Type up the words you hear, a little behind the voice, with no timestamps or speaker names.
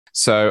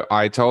So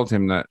I told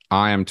him that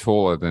I am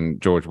taller than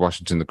George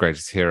Washington, the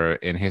greatest hero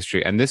in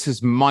history, and this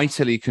has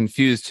mightily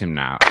confused him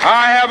now.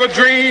 I have a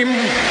dream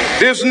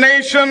this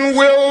nation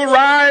will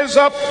rise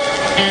up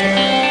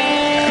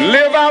and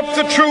live out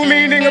the true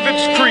meaning of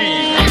its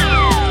creed.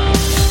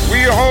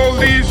 We hold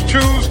these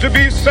truths to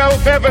be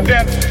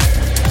self-evident,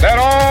 that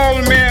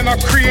all men are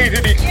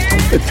created equal.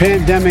 The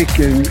pandemic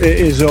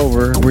is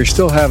over. We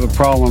still have a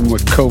problem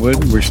with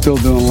COVID. We're still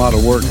doing a lot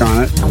of work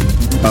on it.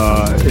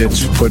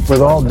 But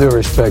with all due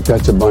respect,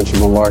 that's a bunch of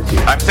malarkey.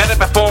 I've said it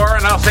before,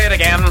 and I'll say it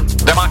again.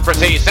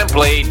 Democracy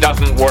simply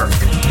doesn't work.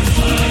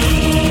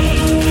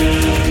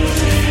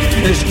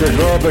 Mr.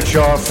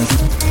 Gorbachev,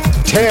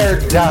 tear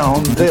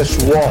down this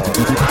wall.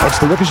 It's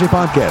the Ricochet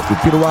Podcast with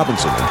Peter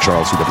Robinson and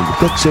Charles C.W.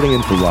 Cook sitting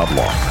in for Rob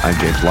Long. I'm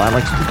James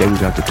Lilacs, and today we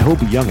talk to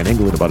Toby Young in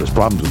England about his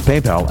problems with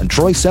PayPal and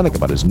Troy Seneca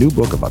about his new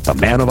book about the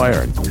Man of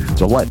Iron.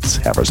 So let's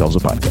have ourselves a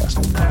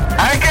podcast.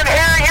 I can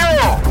hear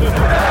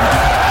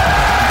you!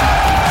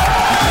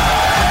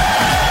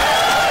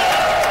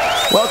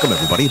 Welcome,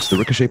 everybody. It's the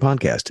Ricochet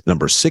Podcast,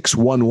 number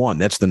 611.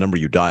 That's the number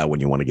you dial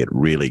when you want to get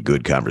really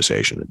good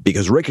conversation.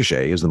 Because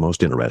Ricochet is the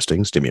most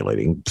interesting,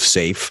 stimulating,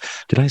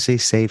 safe. Did I say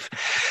safe?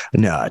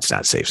 No, it's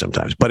not safe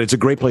sometimes. But it's a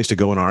great place to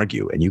go and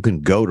argue. And you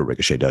can go to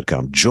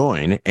ricochet.com,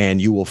 join, and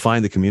you will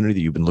find the community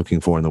that you've been looking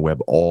for on the web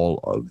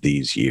all of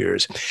these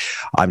years.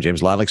 I'm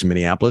James Lilacs in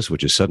Minneapolis,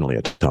 which is suddenly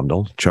a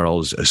tumble.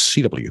 Charles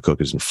C.W. Cook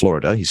is in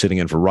Florida. He's sitting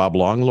in for Rob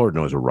Long. Lord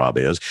knows where Rob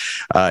is.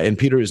 And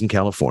Peter is in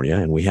California.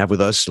 And we have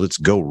with us, let's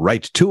go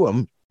right to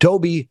him,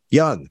 Toby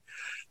Young.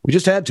 We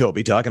just had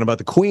Toby talking about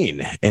the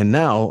Queen, and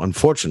now,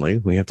 unfortunately,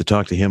 we have to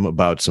talk to him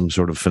about some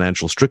sort of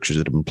financial strictures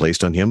that have been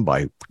placed on him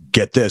by,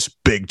 get this,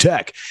 big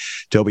tech.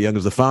 Toby Young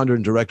is the founder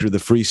and director of the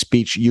Free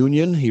Speech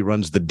Union. He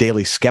runs the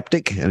Daily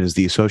Skeptic and is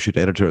the associate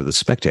editor of The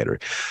Spectator,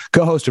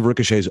 co-host of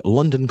Ricochet's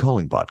London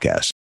Calling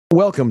podcast.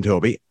 Welcome,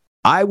 Toby.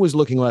 I was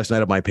looking last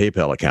night at my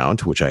PayPal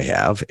account, which I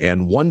have,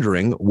 and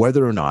wondering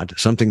whether or not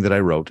something that I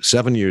wrote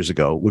 7 years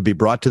ago would be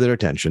brought to their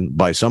attention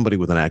by somebody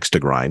with an axe to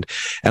grind,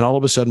 and all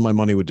of a sudden my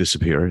money would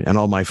disappear, and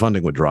all my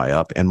funding would dry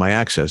up, and my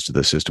access to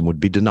the system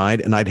would be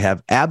denied, and I'd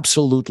have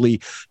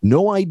absolutely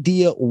no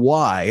idea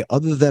why,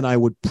 other than I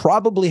would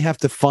probably have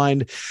to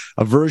find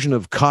a version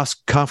of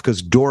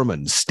Kafka's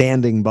doorman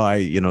standing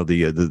by,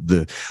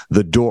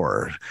 the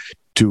door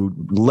to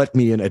let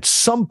me in at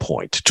some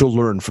point to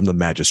learn from the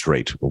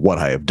magistrate what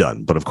I have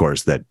done. But of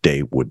course, that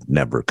day would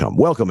never come.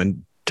 Welcome,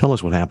 and tell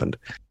us what happened.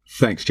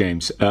 Thanks,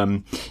 James.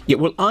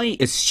 I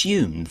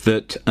assumed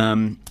that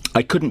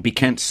I couldn't be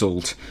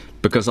cancelled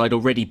because I'd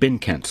already been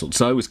cancelled.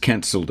 So I was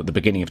cancelled at the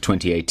beginning of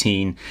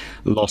 2018,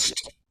 lost...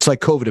 It's like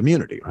COVID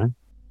immunity, right?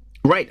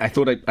 Right. I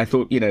thought,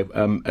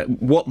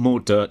 what more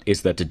dirt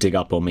is there to dig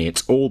up on me?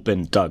 It's all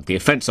been dug. The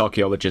offence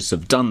archaeologists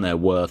have done their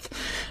worth.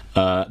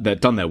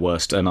 They've done their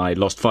worst, and I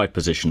lost 5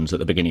 positions at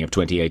the beginning of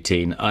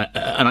 2018.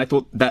 And I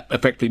thought that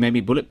effectively made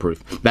me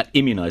bulletproof. That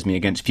immunised me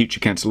against future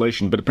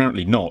cancellation, but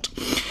apparently not.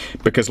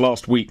 Because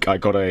last week I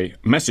got a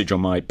message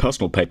on my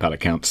personal PayPal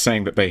account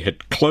saying that they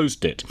had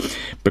closed it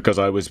because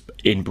I was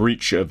in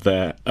breach of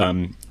their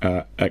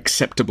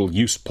acceptable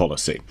use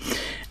policy.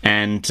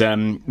 And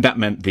that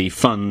meant the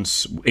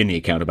funds in the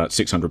account, about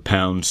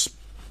 £600,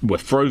 were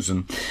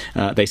frozen.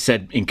 They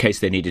said in case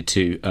they needed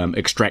to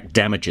extract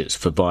damages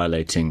for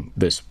violating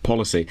this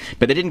policy.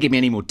 But they didn't give me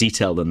any more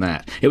detail than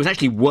that. It was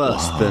actually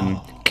worse than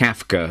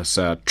Kafka's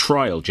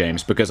trial,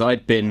 James, because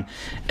I'd been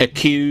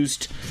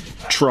accused,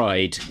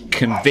 tried,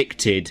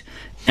 convicted,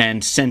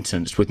 and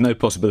sentenced with no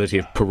possibility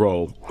of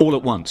parole all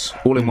at once,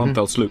 all in one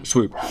fell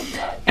swoop.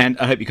 And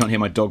I hope you can't hear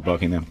my dog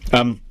barking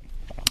there.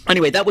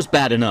 Anyway, that was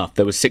bad enough.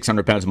 There was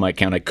 £600 in my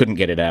account. I couldn't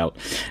get it out.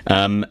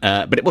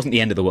 But it wasn't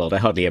the end of the world. I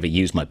hardly ever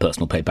used my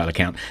personal PayPal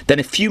account. Then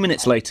a few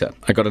minutes later,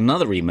 I got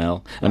another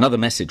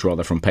message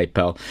from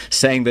PayPal,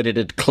 saying that it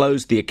had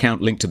closed the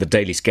account linked to the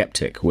Daily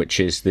Skeptic, which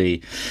is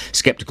the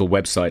skeptical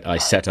website I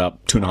set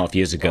up 2.5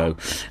 years ago.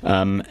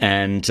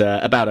 And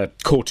about a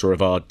quarter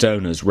of our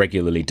donors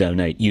regularly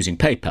donate using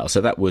PayPal.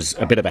 So that was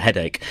a bit of a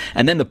headache.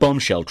 And then the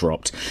bombshell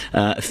dropped.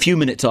 A few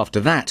minutes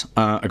after that,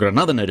 I got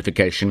another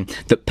notification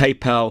that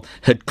PayPal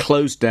had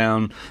closed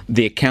down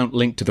the account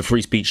linked to the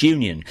Free Speech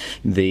Union,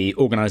 the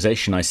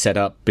organisation I set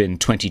up in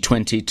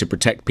 2020 to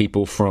protect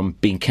people from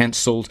being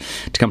cancelled,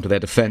 to come to their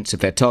defence if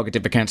they're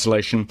targeted for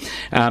cancellation.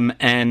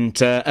 And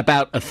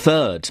about a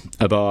third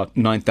of our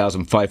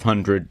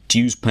 9,500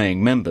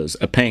 dues-paying members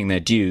are paying their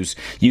dues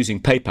using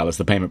PayPal as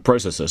the payment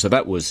processor. So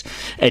that was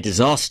a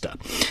disaster.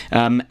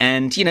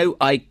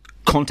 I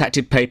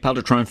contacted PayPal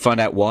to try and find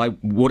out why.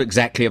 What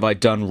exactly have I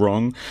done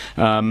wrong?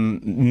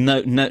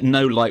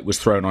 No light was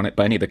thrown on it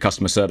by any of the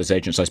customer service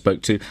agents I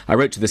spoke to. I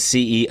wrote to the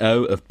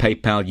CEO of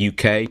PayPal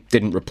UK,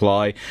 didn't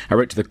reply. I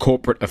wrote to the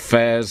corporate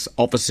affairs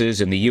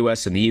offices in the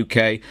US and the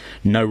UK,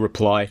 no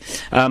reply.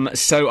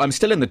 So I'm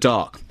still in the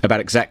dark about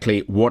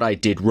exactly what I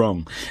did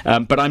wrong.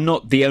 But I'm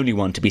not the only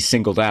one to be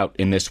singled out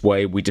in this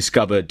way. We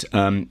discovered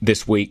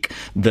this week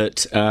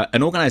that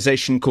an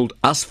organisation called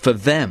Us for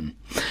Them,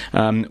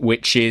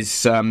 which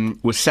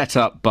was set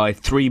up by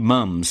 3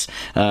 mums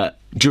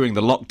during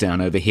the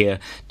lockdown over here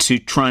to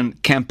try and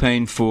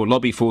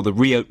lobby for the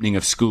reopening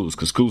of schools,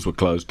 because schools were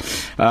closed.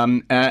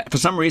 For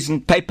some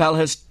reason, PayPal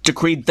has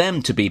decreed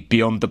them to be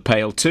beyond the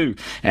pale too.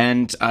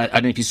 And I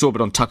don't know if you saw,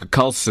 but on Tucker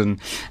Carlson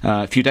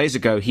a few days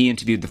ago, he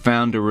interviewed the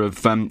founder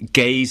of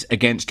Gays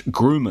Against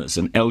Groomers,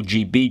 an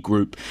LGB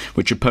group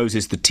which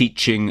opposes the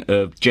teaching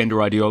of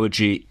gender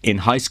ideology in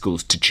high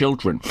schools to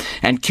children.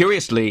 And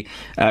curiously,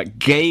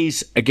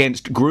 Gays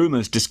Against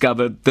Groomers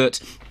discovered that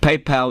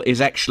PayPal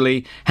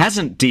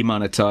hasn't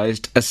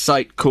demonetized a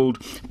site called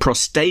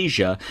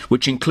Prostasia,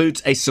 which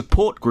includes a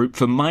support group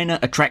for minor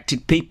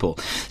attracted people.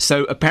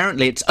 So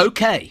apparently it's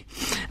okay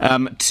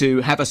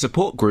to have a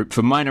support group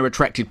for minor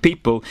attracted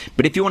people,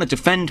 but if you want to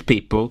defend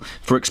people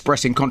for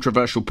expressing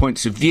controversial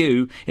points of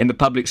view in the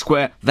public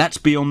square, that's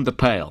beyond the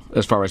pale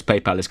as far as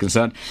PayPal is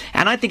concerned.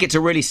 And I think it's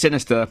a really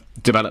sinister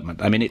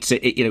development. I mean,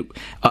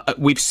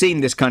 we've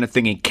seen this kind of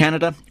thing in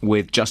Canada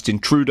with Justin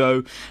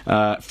Trudeau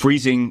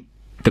freezing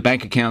the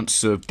bank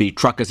accounts of the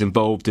truckers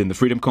involved in the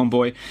Freedom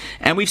Convoy.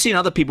 And we've seen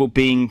other people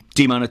being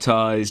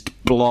demonetized,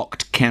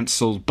 blocked,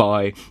 cancelled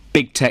by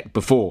big tech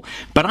before.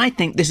 But I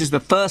think this is the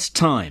first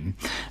time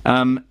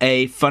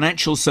a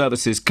financial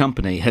services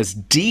company has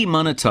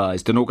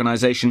demonetized an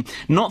organization,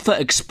 not for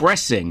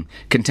expressing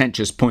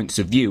contentious points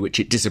of view, which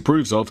it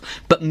disapproves of,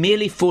 but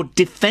merely for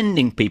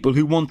defending people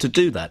who want to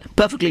do that.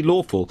 Perfectly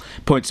lawful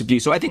points of view.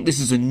 So I think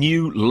this is a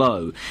new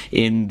low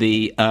in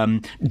the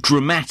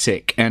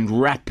dramatic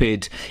and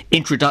rapid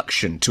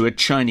introduction to a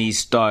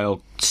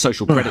Chinese-style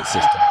social credit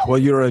system. Well,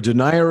 you're a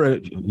denier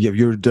and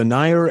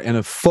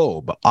a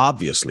phobe,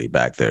 obviously,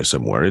 back there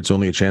somewhere. It's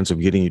only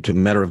a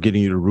matter of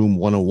getting you to room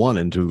 101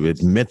 and to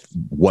admit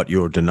what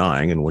you're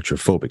denying and what you're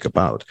phobic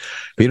about.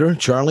 Peter,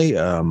 Charlie?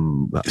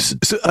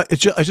 So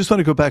I just want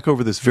to go back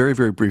over this very,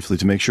 very briefly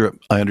to make sure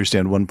I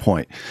understand one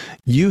point.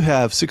 You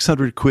have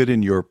 600 quid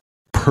in your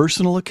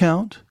personal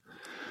account?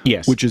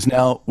 Yes. Which is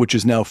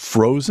now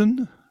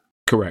frozen?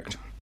 Correct.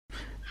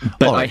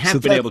 But right, I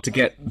have been able to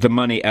get the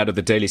money out of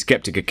the Daily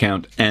Skeptic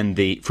account and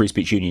the Free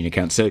Speech Union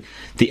account. So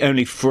the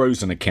only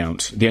frozen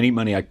account, the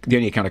only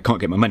account I can't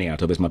get my money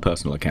out of is my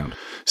personal account.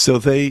 So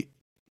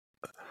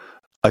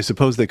I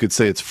suppose they could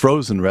say it's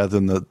frozen rather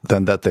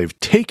than that they've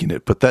taken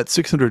it, but that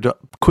 600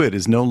 quid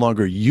is no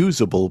longer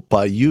usable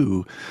by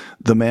you,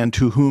 the man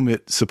to whom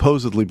it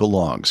supposedly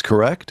belongs,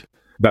 correct?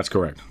 That's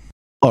correct.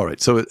 All right.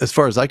 So as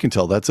far as I can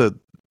tell, that's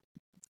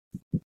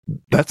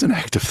an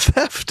act of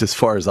theft, as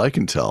far as I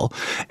can tell.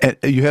 And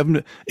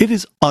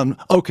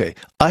okay,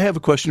 I have a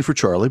question for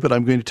Charlie, but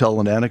I'm going to tell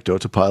an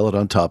anecdote to pile it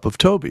on top of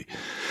Toby.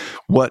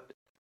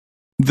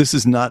 This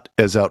is not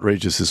as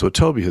outrageous as what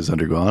Toby has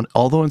undergone,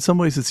 although in some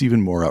ways it's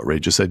even more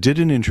outrageous. I did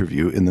an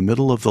interview in the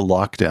middle of the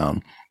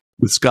lockdown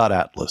with Scott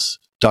Atlas,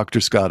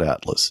 Dr. Scott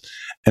Atlas,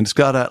 and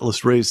Scott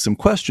Atlas raised some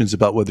questions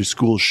about whether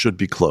schools should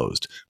be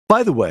closed.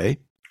 By the way,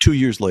 2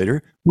 years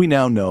later, we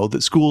now know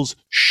that schools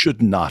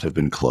should not have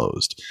been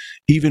closed.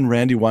 Even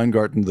Randy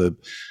Weingarten, the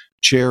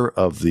chair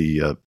of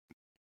the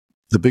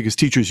biggest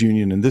teachers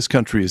union in this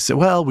country, has said,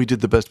 well, we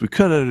did the best we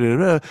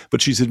could,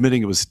 but she's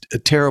admitting it was a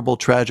terrible,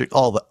 tragic,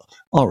 all that.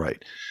 All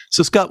right.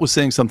 So Scott was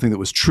saying something that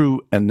was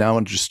true and now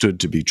understood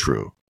to be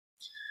true.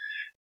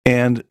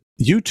 And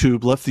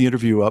YouTube left the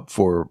interview up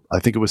for, I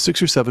think it was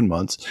 6 or 7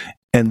 months.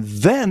 And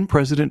then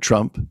President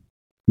Trump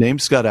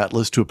named Scott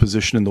Atlas to a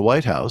position in the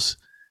White House,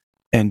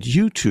 and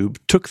YouTube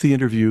took the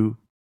interview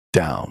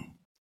down.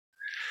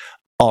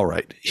 All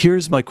right,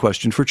 here's my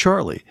question for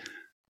Charlie.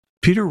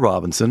 Peter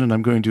Robinson, and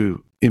I'm going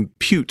to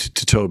impute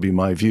to Toby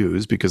my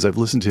views because I've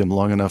listened to him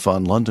long enough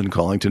on London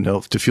Calling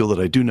to feel that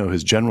I do know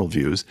his general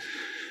views.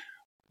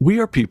 We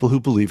are people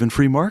who believe in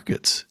free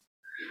markets.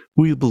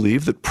 We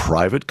believe that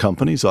private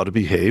companies ought to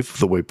behave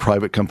the way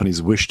private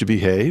companies wish to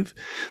behave,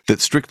 that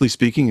strictly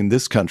speaking in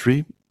this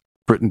country,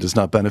 Britain does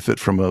not benefit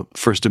from a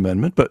First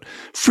Amendment, but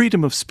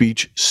freedom of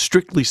speech,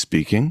 strictly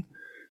speaking,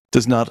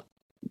 does not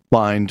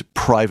bind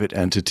private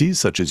entities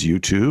such as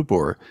YouTube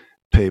or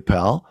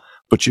PayPal.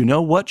 But you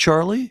know what,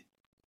 Charlie?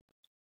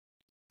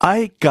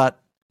 I got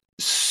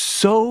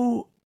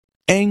so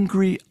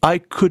angry I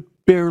could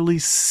barely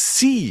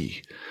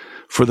see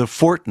for the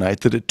fortnight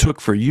that it took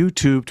for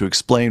YouTube to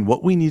explain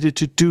what we needed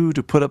to do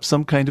to put up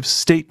some kind of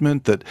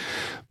statement that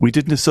we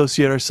didn't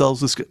associate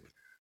ourselves with.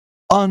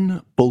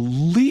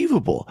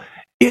 Unbelievable.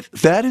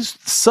 That is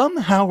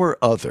somehow or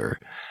other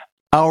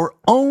our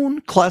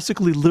own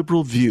classically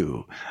liberal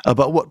view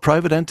about what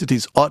private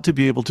entities ought to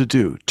be able to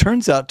do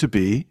turns out to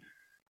be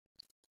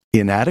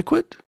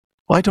inadequate.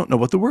 Well, I don't know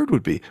what the word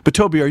would be. But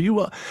Toby, are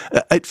you?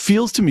 It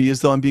feels to me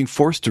as though I'm being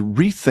forced to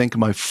rethink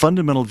my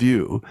fundamental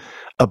view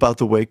about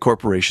the way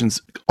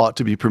corporations ought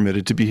to be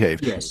permitted to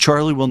behave. Yes.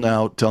 Charlie will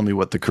now tell me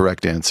what the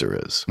correct answer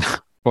is.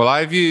 Well,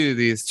 I view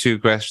these two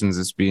questions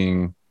as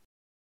being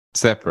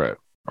separate,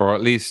 or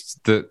at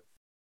least the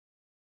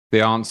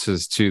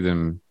answers to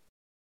them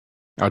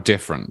are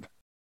different.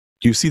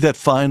 Do you see that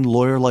fine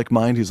lawyer-like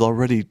mind? He's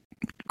already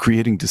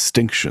creating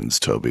distinctions,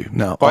 Toby.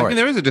 Now, well, I think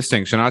there is a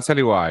distinction. I'll tell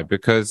you why.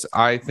 Because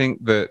I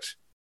think that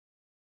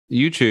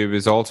YouTube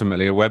is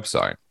ultimately a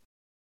website.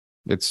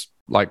 It's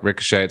like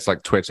Ricochet, it's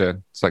like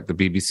Twitter, it's like the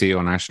BBC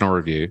or National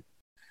Review.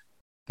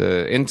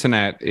 The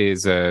internet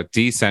is a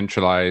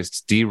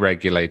decentralized,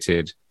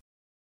 deregulated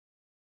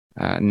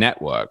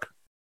network.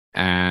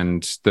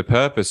 And the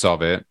purpose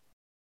of it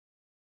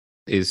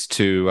is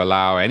to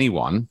allow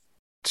anyone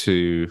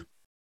to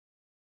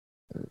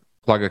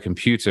plug a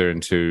computer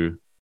into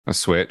a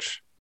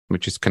switch,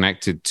 which is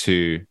connected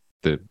to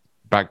the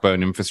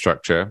backbone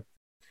infrastructure,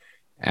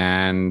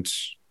 and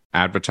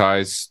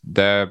advertise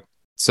their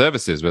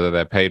services, whether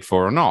they're paid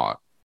for or not.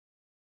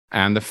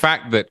 And the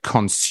fact that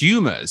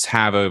consumers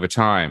have over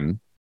time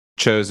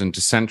chosen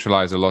to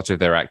centralize a lot of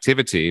their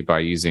activity by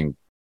using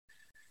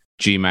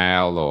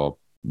Gmail or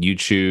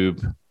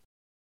YouTube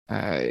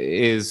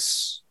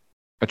is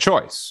a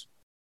choice.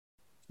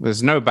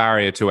 There's no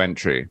barrier to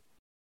entry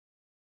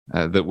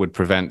that would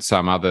prevent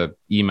some other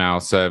email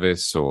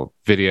service or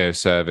video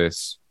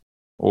service,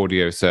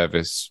 audio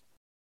service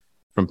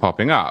from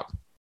popping up.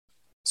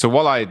 So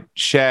while I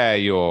share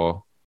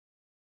your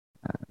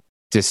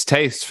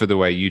distaste for the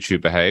way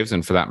YouTube behaves,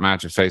 and for that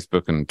matter,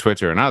 Facebook and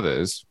Twitter and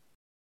others,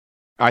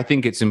 I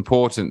think it's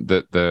important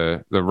that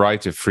the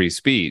right of free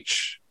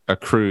speech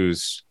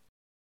accrues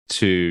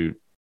to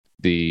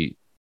the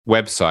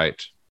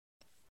website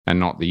and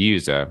not the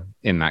user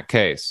in that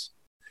case.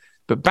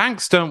 But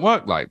banks don't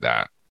work like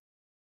that.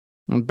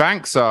 And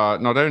banks are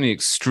not only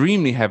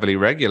extremely heavily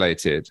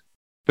regulated,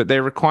 but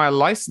they require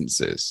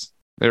licenses.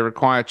 They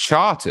require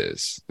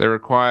charters. They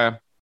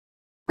require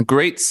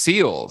great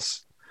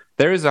seals.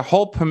 There is a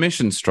whole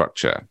permission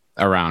structure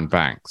around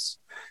banks.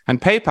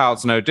 And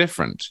PayPal's no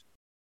different.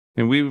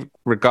 And we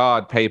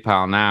regard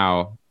PayPal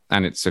now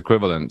and its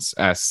equivalents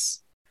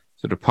as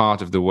sort of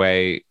part of the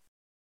way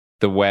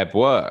the web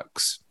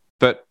works.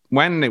 But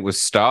when it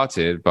was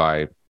started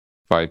by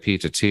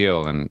Peter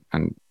Thiel and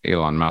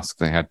Elon Musk,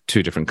 they had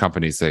two different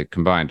companies they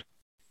combined.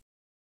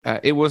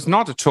 It was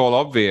not at all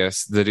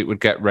obvious that it would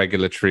get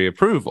regulatory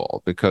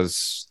approval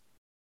because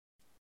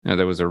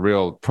there was a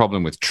real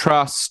problem with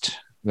trust.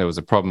 There was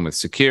a problem with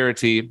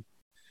security.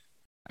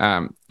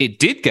 It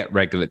did get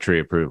regulatory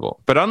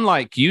approval, but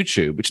unlike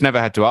YouTube, which never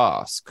had to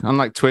ask,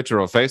 unlike Twitter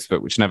or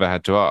Facebook, which never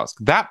had to ask,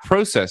 that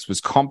process was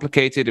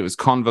complicated. It was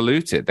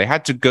convoluted. They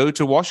had to go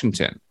to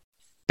Washington.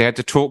 They had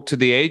to talk to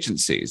the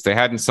agencies. They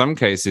had, in some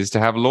cases, to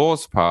have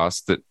laws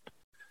passed that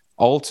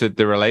altered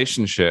the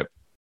relationship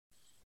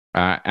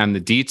and the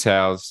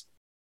details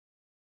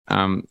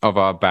of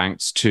our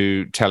banks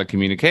to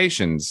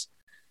telecommunications.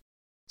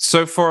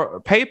 So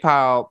for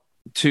PayPal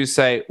to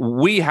say,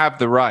 we have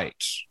the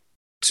right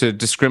to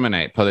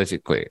discriminate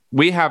politically,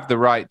 we have the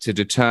right to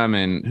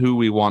determine who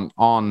we want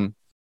on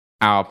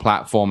our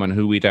platform and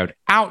who we don't,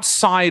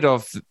 outside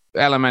of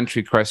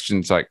elementary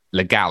questions like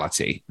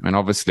legality. I mean,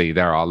 obviously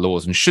there are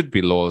laws and should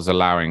be laws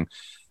allowing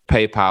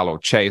PayPal or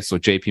Chase or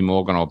JP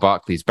Morgan or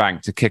Barclays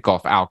Bank to kick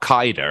off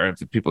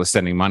Al-Qaeda if people are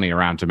sending money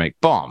around to make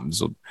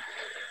bombs or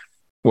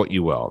what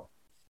you will.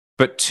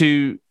 But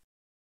to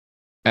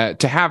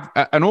have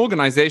an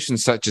organization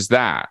such as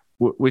that,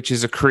 which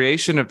is a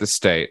creation of the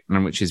state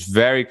and which is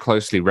very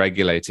closely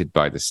regulated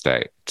by the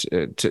state,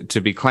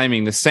 to be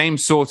claiming the same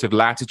sort of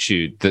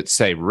latitude that,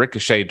 say,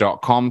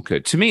 Ricochet.com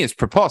could, to me is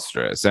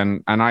preposterous.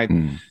 And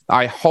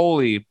I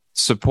wholly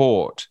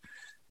support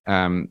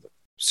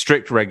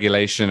strict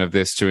regulation of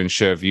this to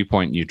ensure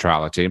viewpoint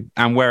neutrality.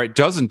 And where it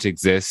doesn't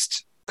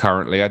exist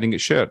currently, I think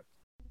it should.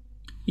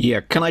 Yeah,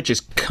 can I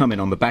just come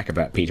in on the back of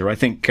that, Peter? I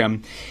think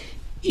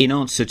in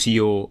answer to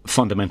your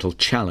fundamental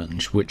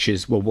challenge, which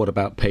is, well, what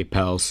about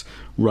PayPal's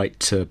right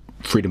to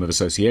freedom of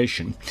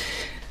association?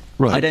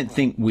 Right. I don't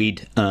think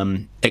we'd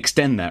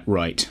extend that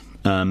right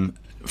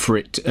for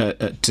it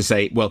to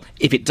say, well,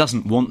 if it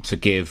doesn't want to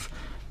give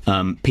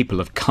people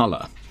of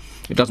colour,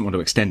 it doesn't want to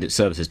extend its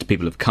services to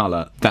people of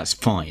colour, that's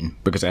fine,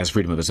 because it has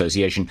freedom of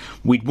association.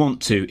 We'd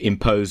want to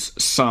impose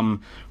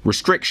some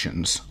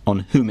restrictions on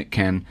whom it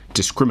can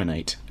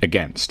discriminate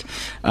against.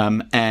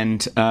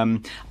 And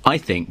I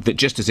think that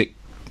just as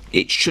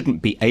it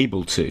shouldn't be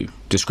able to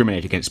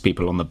discriminate against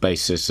people on the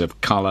basis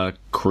of colour,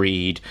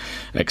 creed,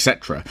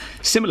 etc.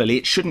 Similarly,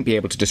 it shouldn't be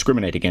able to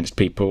discriminate against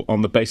people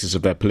on the basis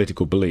of their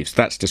political beliefs.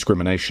 That's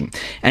discrimination.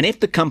 And if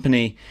the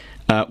company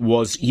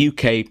was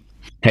UK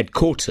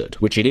headquartered,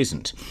 which it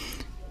isn't,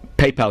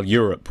 PayPal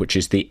Europe, which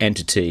is the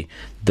entity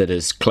that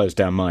has closed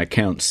down my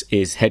accounts,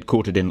 is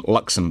headquartered in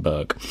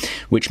Luxembourg,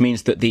 which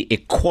means that the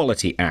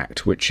Equality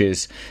Act, which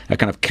is a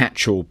kind of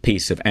catch-all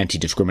piece of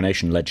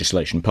anti-discrimination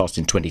legislation passed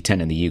in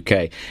 2010 in the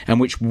UK, and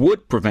which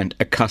would prevent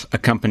a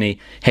company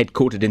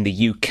headquartered in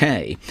the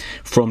UK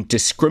from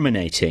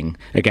discriminating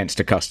against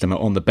a customer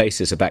on the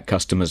basis of that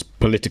customer's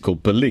political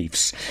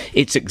beliefs,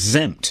 it's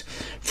exempt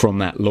from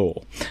that law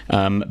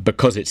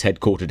because it's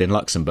headquartered in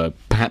Luxembourg,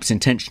 perhaps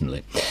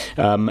intentionally.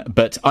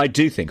 But I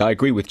do think, I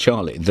agree with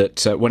Charlie,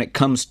 that when it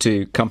comes comes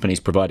to companies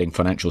providing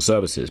financial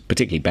services,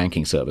 particularly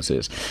banking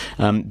services,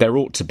 there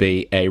ought to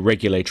be a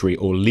regulatory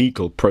or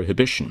legal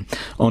prohibition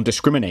on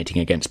discriminating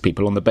against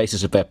people on the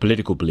basis of their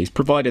political beliefs,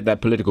 provided their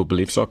political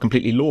beliefs are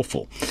completely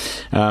lawful.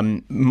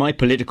 My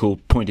political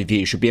point of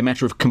view should be a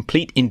matter of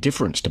complete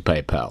indifference to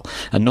PayPal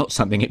and not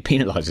something it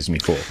penalizes me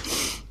for.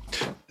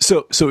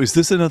 So is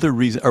this another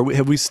reason?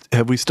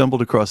 Have we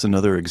stumbled across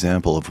another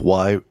example of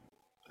why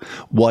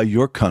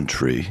your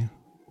country,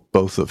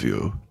 both of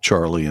you,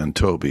 Charlie and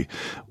Toby,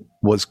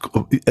 was,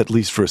 at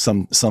least for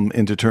some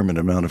indeterminate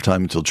amount of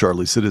time until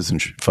Charlie's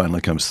citizenship finally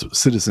comes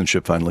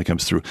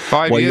through.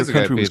 5 years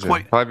ago,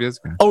 Peter. 5 years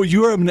ago. Oh,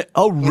 you are.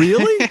 Oh,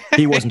 really?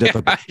 He wasn't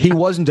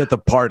at the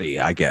party,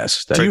 I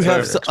guess. Do you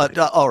have?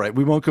 All right,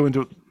 we won't go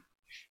into.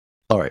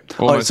 All right.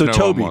 Almost All right. So,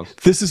 Toby,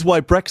 this is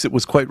why Brexit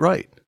was quite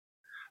right,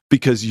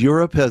 because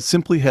Europe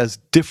simply has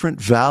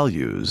different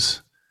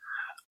values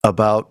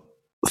about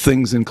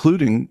things,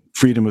 including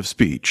freedom of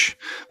speech.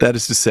 That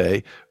is to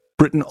say,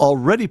 Britain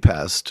already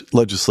passed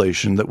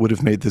legislation that would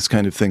have made this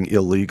kind of thing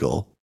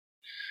illegal.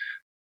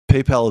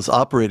 PayPal is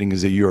operating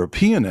as a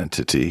European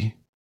entity,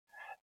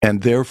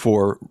 and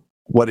therefore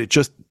what it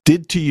just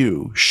did to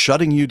you,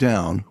 shutting you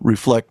down,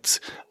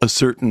 reflects a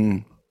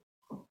certain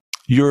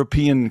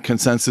European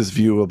consensus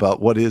view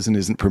about what is and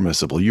isn't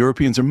permissible.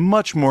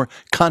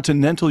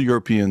 Continental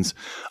Europeans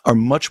are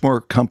much more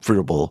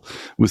comfortable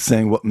with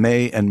saying what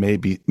may and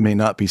may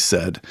not be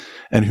said,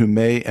 and who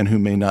may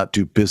not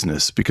do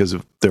business because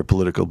of their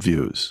political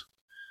views.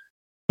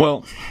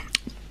 Well,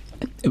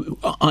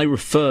 I'm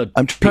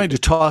trying to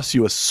toss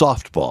you a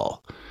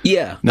softball.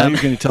 Yeah. Now you're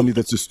going to tell me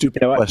that's a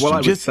stupid question. Well,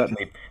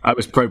 I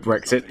was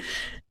pro-Brexit.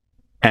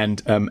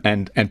 And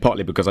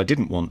partly because I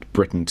didn't want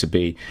Britain to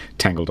be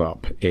tangled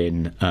up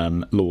in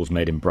laws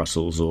made in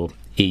Brussels or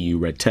EU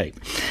red tape.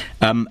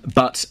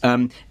 But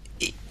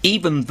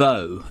even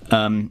though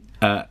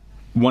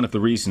one of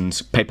the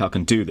reasons PayPal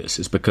can do this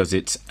is because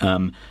it's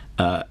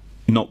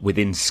not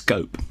within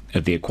scope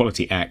of the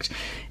Equality Act,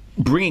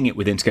 bringing it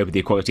within scope of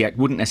the Equality Act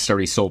wouldn't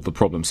necessarily solve the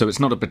problem. So it's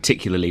not a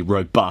particularly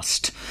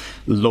robust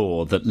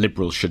law that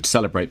Liberals should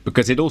celebrate,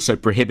 because it also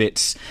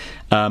prohibits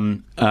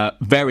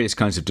various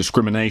kinds of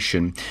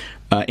discrimination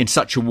in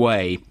such a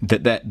way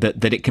that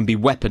it can be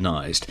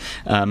weaponized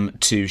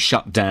to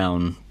shut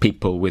down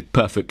people with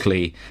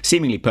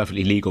seemingly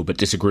perfectly legal but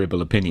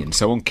disagreeable opinions.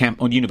 So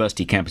on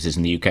university campuses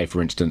in the UK,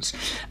 for instance,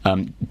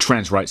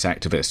 trans rights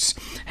activists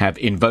have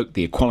invoked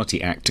the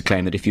Equality Act to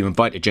claim that if you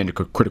invite a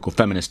gender-critical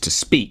feminist to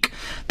speak,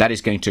 that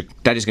is going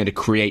to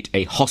create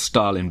a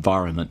hostile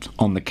environment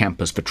on the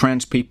campus for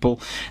trans people,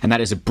 and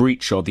that is a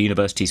breach of the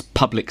university's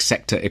public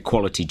sector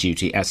equality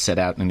duty as set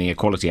out in the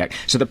Equality Act.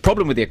 So the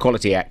problem with the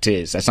Equality Act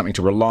is, as something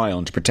to rely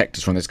on to protect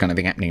us from this kind of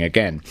thing happening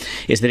again,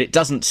 is that it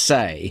doesn't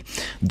say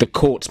the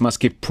courts must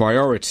give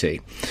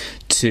priority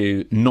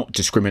to not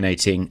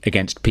discriminating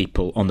against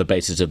people on the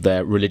basis of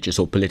their religious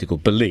or political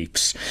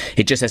beliefs.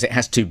 It just says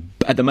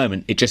at the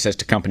moment, it just says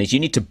to companies, you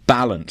need to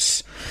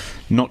balance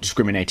not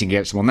discriminating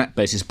against them on that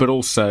basis, but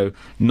also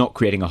not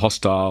creating a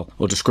hostile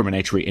or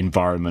discriminatory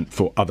environment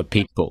for other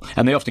people.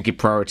 And they often give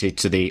priority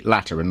to the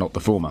latter and not the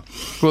former.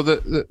 Well,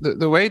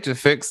 the way to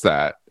fix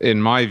that, in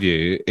my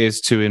view,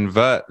 is to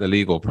invert the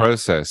legal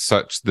process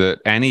such that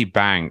any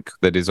bank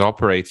that is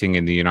operating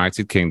in the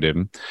United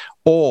Kingdom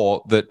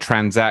or that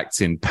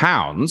transacts in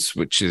pounds,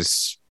 which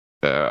is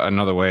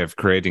another way of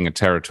creating a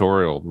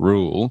territorial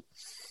rule,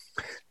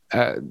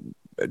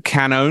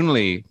 can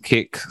only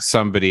kick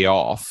somebody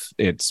off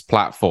its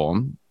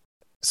platform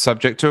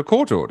subject to a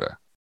court order.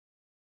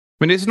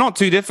 I mean, it's not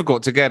too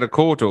difficult to get a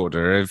court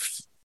order if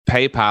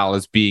PayPal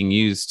is being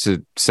used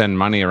to send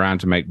money around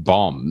to make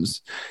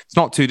bombs. It's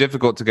not too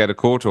difficult to get a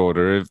court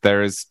order if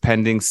there is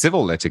pending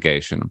civil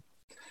litigation.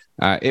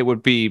 It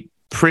would be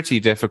pretty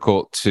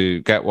difficult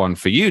to get one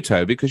for you,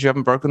 Toby, because you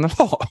haven't broken the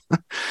law.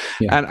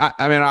 Yeah. And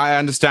I mean, I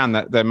understand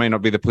that there may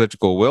not be the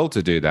political will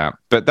to do that,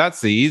 but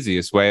that's the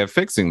easiest way of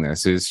fixing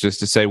this, is just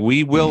to say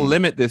we will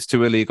limit this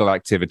to illegal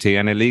activity,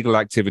 and illegal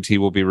activity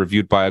will be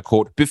reviewed by a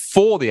court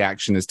before the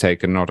action is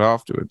taken, not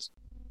afterwards.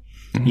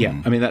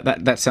 Yeah, I mean,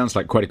 that sounds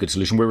like quite a good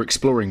solution. We're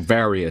exploring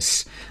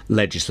various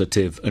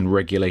legislative and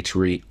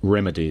regulatory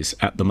remedies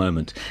at the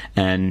moment,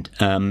 and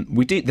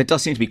there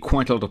does seem to be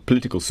quite a lot of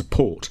political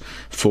support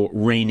for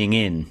reining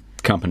in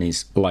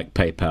companies like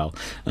PayPal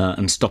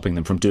and stopping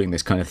them from doing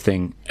this kind of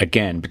thing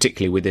again,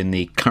 particularly within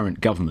the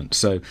current government.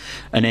 So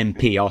an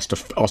MP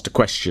asked a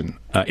question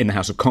in the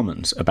House of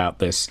Commons about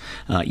this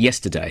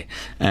yesterday,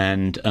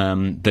 and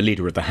the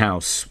leader of the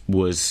House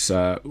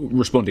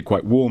responded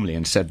quite warmly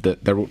and said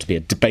that there ought to be a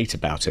debate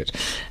about it.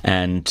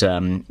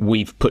 And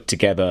we've put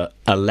together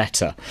a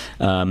letter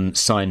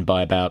signed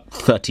by about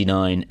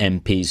 39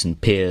 MPs and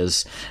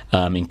peers,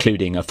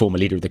 including a former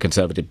leader of the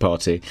Conservative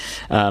Party,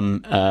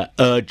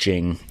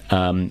 urging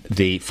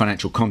the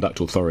Financial Conduct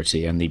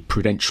Authority and the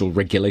Prudential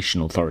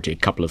Regulation Authority, a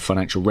couple of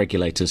financial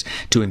regulators,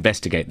 to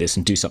investigate this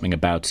and do something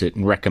about it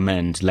and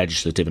recommend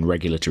legislative and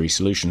regulatory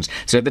solutions.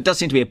 So there does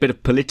seem to be a bit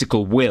of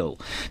political will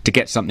to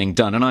get something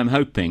done, and I'm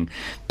hoping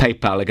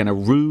PayPal are going to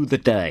rue the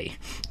day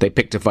they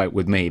picked a fight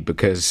with me,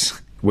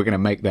 because we're going to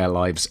make their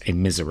lives a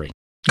misery.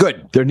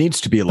 Good. There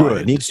needs to be a law.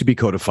 It needs to be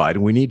codified,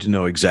 and we need to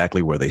know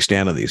exactly where they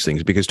stand on these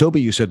things. Because,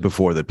 Toby, you said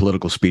before that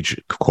political speech,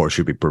 of course,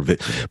 should be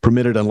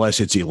permitted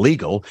unless it's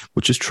illegal,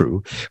 which is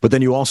true. But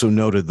then you also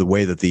noted the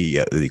way that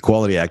the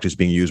Equality Act is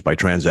being used by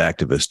trans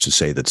activists to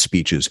say that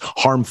speech is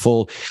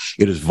harmful,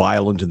 it is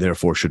violent, and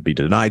therefore should be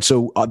denied.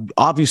 So,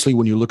 obviously,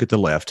 when you look at the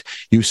left,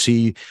 you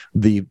see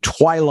the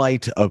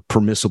twilight of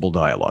permissible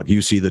dialogue.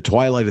 You see the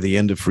twilight of the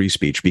end of free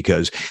speech,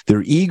 because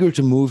they're eager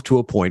to move to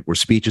a point where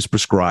speech is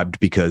prescribed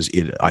because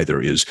it either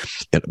is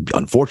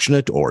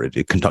unfortunate or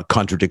it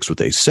contradicts what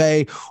they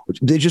say.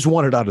 They just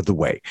want it out of the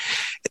way.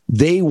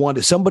 They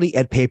wanted somebody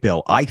at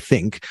PayPal, I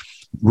think,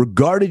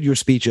 regarded your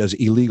speech as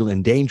illegal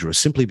and dangerous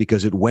simply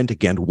because it went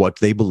against what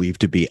they believe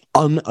to be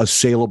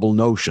unassailable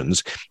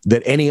notions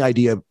that any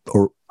idea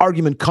or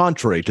argument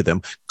contrary to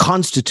them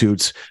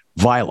constitutes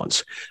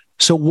violence.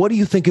 So what do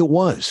you think it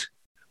was?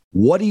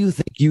 What do you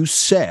think you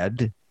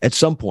said at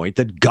some point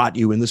that got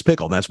you in this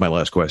pickle? And that's my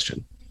last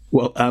question.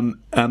 Well,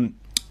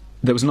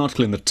 there was an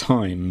article in the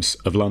Times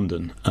of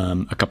London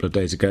a couple of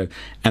days ago,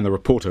 and the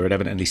reporter had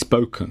evidently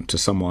spoken to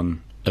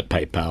someone at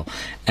PayPal,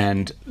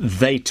 and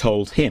they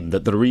told him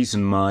that the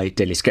reason my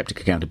Daily Skeptic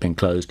account had been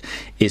closed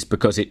is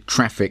because it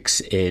traffics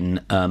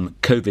in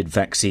COVID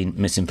vaccine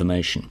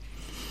misinformation.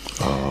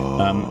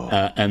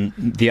 And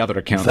the other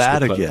accounts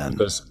that again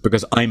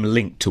because I'm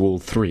linked to all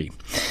three,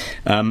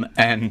 so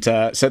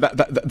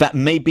that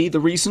may be the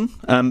reason,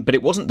 but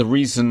it wasn't the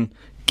reason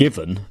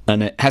given,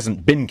 and it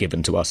hasn't been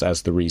given to us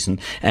as the reason.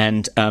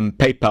 And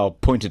PayPal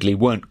pointedly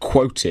weren't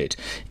quoted,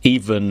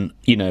 even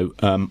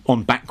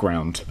on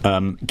background,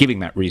 giving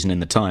that reason in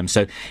the Times.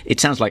 So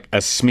it sounds like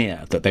a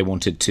smear that they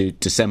wanted to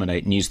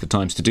disseminate and use the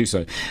Times to do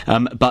so.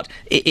 But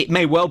it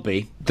may well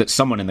be that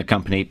someone in the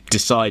company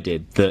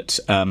decided that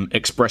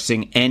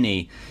expressing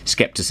any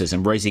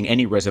skepticism, raising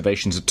any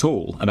reservations at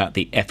all about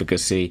the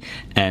efficacy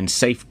and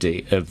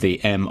safety of the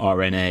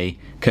mRNA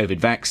COVID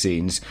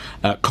vaccines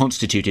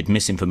constituted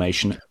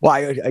misinformation.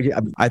 Well,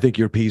 I think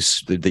your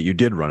piece that you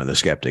did run in The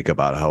Skeptic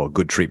about how a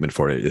good treatment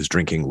for it is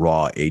drinking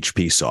raw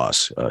HP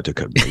sauce was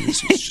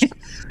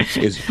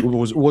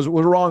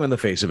wrong on the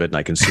face of it, and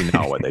I can see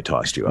now why they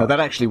tossed you out. No, that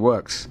actually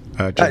works.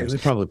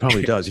 It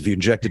probably does if you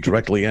inject it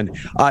directly in.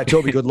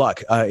 Toby, good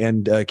luck,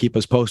 and keep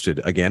us posted.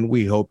 Again,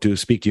 we hope to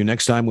speak to you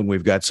next time when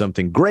we've got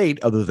something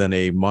great other than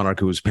a monarch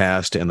who's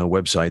passed and a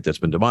website that's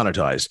been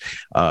demonetized.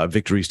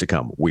 Victories to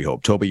come, we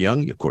hope. Toby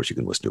Young, of course, you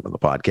can listen to him on the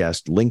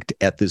podcast, linked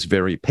at this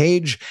very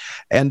page.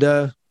 And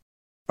our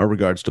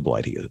regards to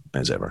Blighty,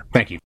 as ever.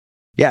 Thank you.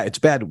 Yeah, it's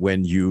bad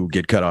when you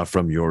get cut off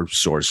from your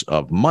source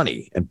of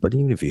money. But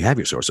even if you have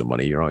your source of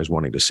money, you're always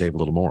wanting to save a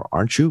little more,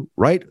 aren't you?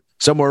 Right?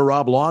 Somewhere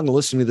Rob Long,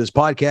 listening to this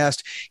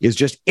podcast, is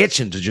just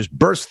itching to just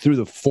burst through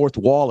the fourth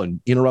wall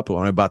and interrupt what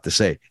I'm about to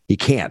say. He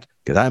can't,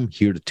 because I'm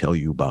here to tell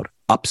you about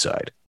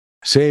Upside.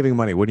 Saving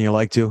money, wouldn't you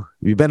like to? Have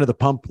you been to the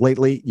pump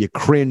lately? You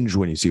cringe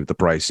when you see what the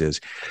price is.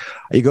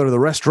 You go to the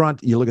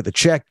restaurant, you look at the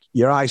check,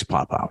 your eyes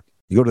pop out.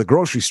 You go to the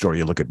grocery store,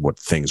 you look at what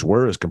things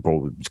were as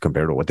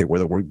compared to what they were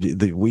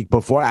the week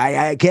before.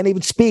 I can't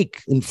even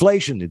speak.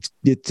 Inflation,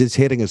 it's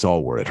hitting us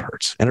all where it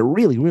hurts. And it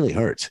really, really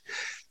hurts.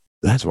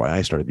 That's why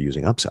I started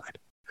using Upside.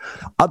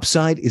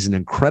 Upside is an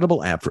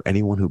incredible app for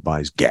anyone who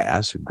buys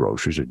gas, or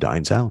groceries, or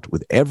dines out.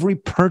 With every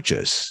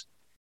purchase,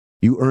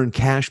 you earn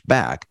cash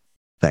back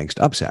thanks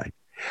to Upside.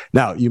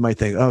 Now, you might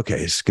think, okay,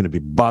 it's going to be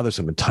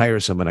bothersome and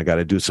tiresome, and I got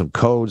to do some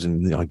codes,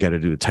 and I got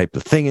to type the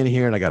thing in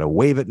here, and I got to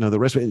wave it, and the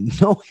rest of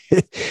it. No,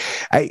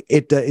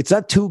 it's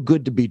not too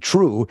good to be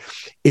true.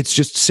 It's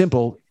just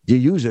simple. You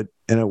use it,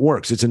 and it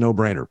works. It's a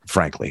no-brainer,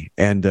 frankly.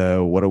 And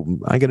what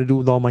am I going to do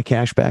with all my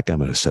cash back? I'm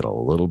going to set a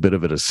little bit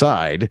of it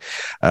aside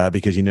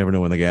because you never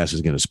know when the gas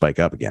is going to spike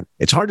up again.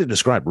 It's hard to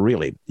describe,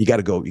 really. You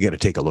got to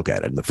take a look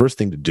at it. And the first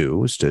thing to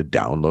do is to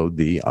download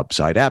the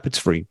Upside app. It's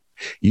free.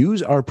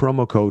 Use our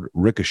promo code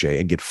Ricochet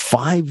and get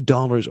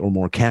 $5 or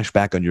more cash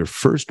back on your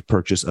first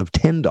purchase of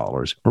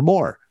 $10 or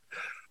more.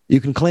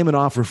 You can claim an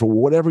offer for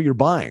whatever you're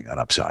buying on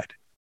Upside.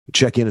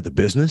 Check in at the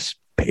business,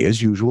 pay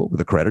as usual with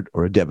a credit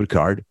or a debit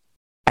card,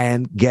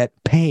 and get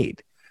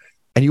paid.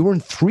 And you earn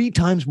 3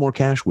 times more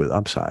cash with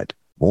Upside.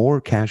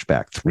 More cash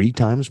back, 3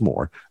 times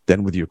more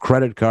than with your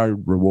credit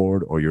card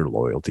reward or your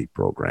loyalty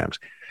programs.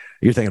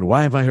 You're thinking,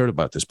 why have I heard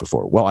about this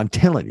before? Well, I'm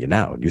telling you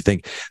now. And you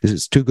think this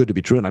is too good to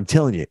be true, and I'm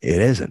telling you, it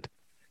isn't.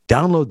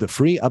 Download the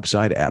free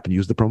Upside app and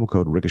use the promo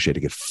code Ricochet to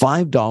get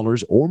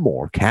 $5 or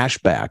more cash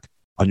back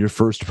on your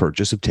first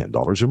purchase of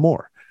 $10 or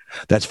more.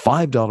 That's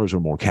 $5 or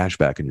more cash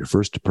back on your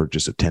first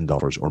purchase of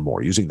 $10 or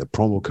more using the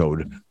promo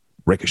code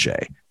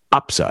Ricochet.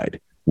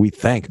 Upside. We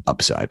thank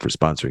Upside for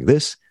sponsoring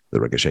this, the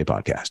Ricochet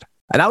podcast.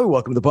 And now we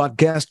welcome to the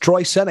podcast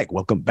Troy Senik.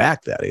 Welcome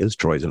back, that is.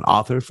 Troy's an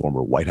author,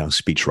 former White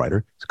House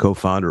speechwriter. He's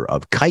co-founder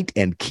of Kite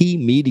and Key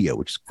Media,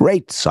 which is a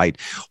great site,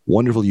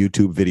 wonderful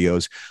YouTube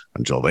videos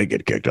until they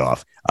get kicked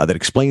off that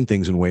explain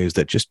things in ways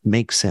that just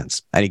make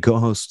sense. And he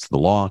co-hosts the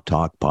Law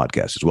Talk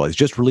podcast as well. He's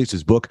just released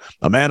his book,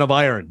 A Man of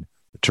Iron,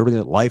 The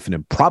Turbulent Life and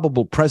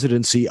Improbable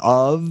Presidency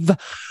of...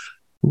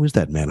 Who is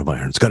that man of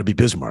iron? It's got to be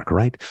Bismarck,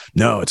 right?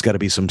 No, it's got to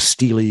be some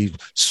steely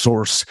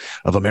source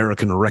of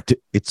American erected.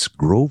 It's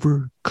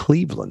Grover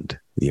Cleveland,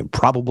 the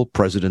improbable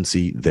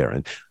presidency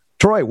therein.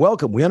 Troy,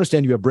 welcome. We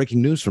understand you have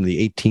breaking news from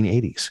the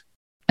 1880s.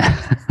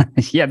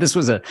 Yeah, this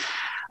was a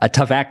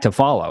tough act to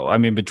follow. I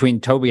mean, between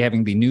Toby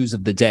having the news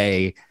of the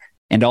day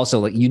and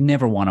also you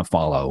never want to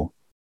follow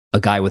a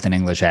guy with an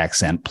English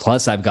accent.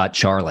 Plus, I've got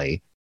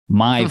Charlie.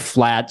 My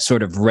flat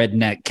sort of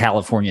redneck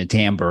California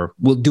timbre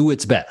will do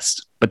its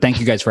best. But thank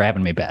you guys for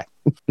having me back.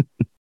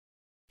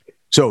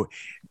 So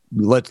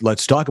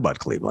let's talk about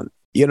Cleveland.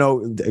 You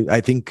know, I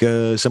think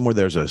somewhere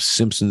there's a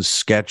Simpsons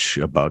sketch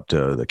about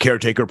the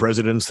caretaker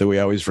presidents that we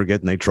always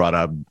forget, and they trot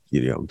out,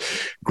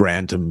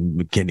 Grant and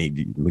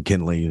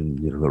McKinley and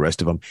the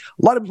rest of them.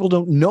 A lot of people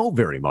don't know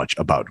very much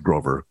about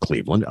Grover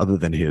Cleveland, other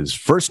than his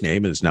first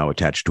name is now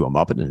attached to a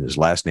Muppet, and his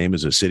last name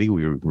is a city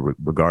we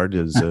regard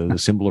as a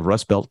symbol of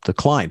Rust Belt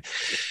decline.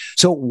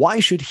 So why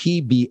should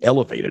he be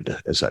elevated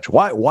as such?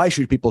 Why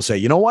should people say,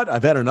 you know what,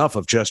 I've had enough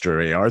of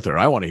Chester A. Arthur.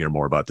 I want to hear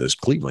more about this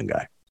Cleveland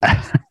guy.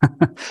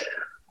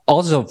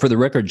 Also, for the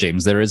record,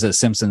 James, there is a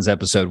Simpsons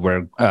episode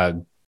where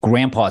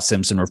Grandpa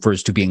Simpson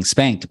refers to being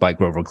spanked by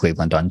Grover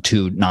Cleveland on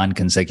 2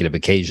 non-consecutive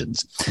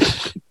occasions.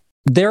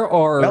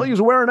 Well, he was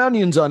wearing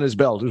onions on his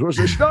belt. It was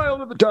a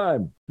style at the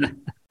time.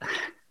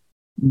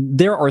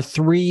 There are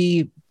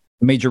 3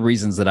 major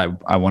reasons that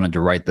I wanted to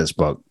write this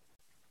book.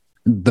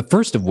 The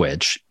first of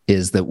which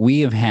is that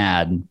we have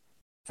had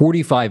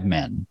 45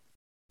 men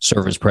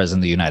serve as president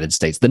of the United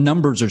States. The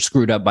numbers are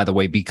screwed up, by the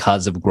way,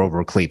 because of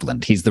Grover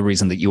Cleveland. He's the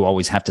reason that you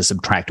always have to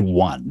subtract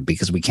 1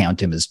 because we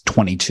count him as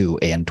 22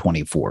 and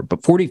 24.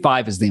 But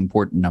 45 is the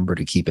important number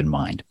to keep in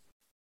mind.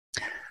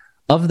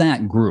 Of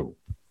that group,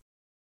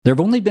 there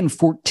have only been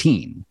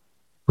 14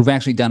 who've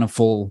actually done a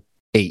full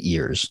 8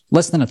 years,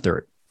 less than a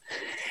third.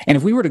 And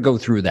if we were to go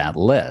through that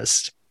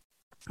list,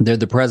 they're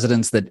the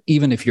presidents that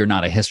even if you're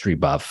not a history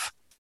buff,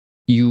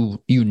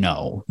 you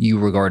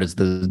regard as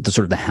the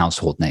sort of the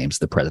household names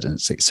of the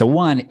presidency. So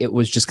one, it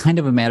was just kind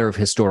of a matter of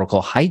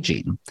historical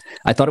hygiene.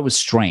 I thought it was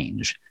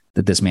strange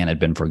that this man had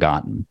been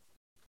forgotten.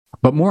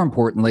 But more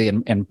importantly,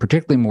 and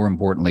particularly more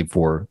importantly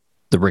for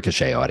the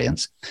Ricochet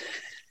audience,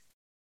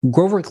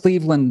 Grover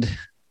Cleveland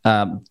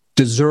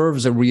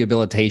deserves a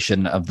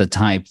rehabilitation of the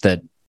type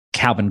that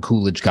Calvin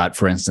Coolidge got,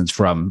 for instance,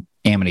 from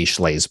Amity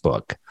Schleye's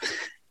book.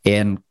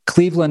 And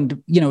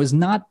Cleveland, is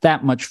not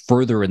that much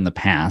further in the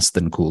past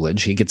than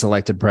Coolidge. He gets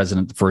elected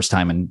president the first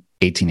time in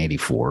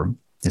 1884.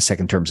 His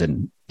second term's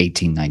in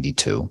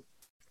 1892.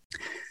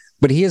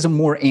 But he is a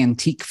more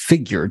antique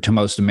figure to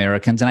most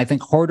Americans, and I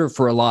think harder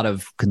for a lot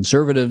of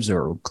conservatives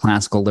or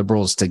classical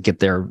liberals to get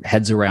their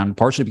heads around,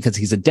 partially because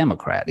he's a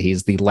Democrat.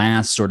 He's the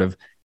last sort of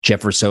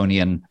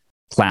Jeffersonian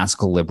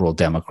classical liberal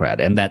Democrat.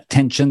 And that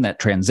tension, that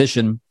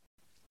transition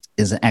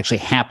is actually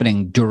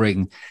happening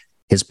during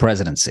his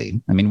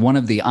presidency. I mean, one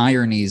of the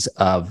ironies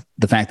of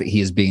the fact that he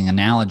is being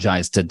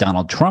analogized to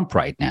Donald Trump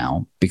right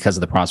now because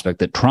of the prospect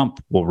that Trump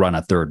will run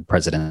a third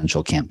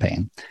presidential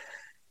campaign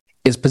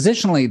is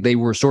positionally they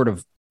were sort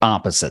of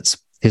opposites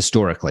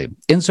historically,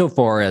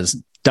 insofar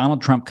as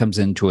Donald Trump comes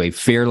into a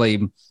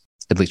fairly,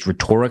 at least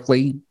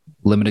rhetorically,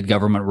 limited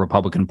government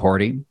Republican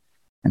Party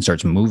and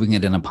starts moving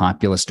it in a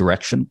populist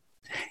direction.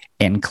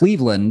 And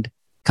Cleveland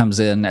comes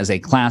in as a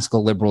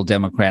classical liberal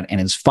Democrat and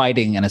is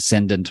fighting an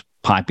ascendant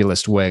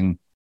populist wing,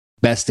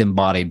 best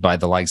embodied by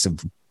the likes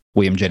of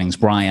William Jennings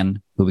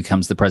Bryan, who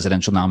becomes the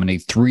presidential nominee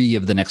 3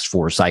 of the next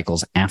 4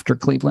 cycles after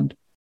Cleveland.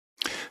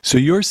 So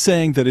you're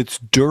saying that it's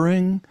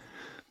during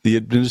the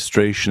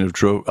administration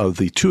of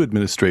the 2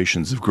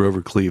 administrations of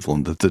Grover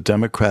Cleveland that the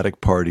Democratic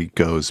Party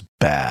goes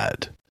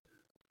bad.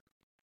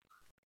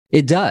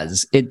 It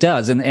does.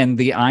 And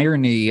the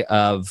irony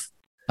of...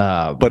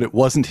 but it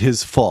wasn't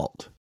his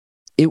fault.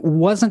 It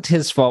wasn't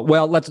his fault.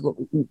 Well,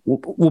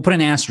 we'll put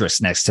an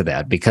asterisk next to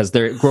that because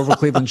Grover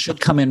Cleveland should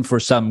come in for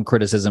some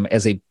criticism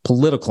as a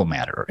political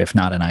matter, if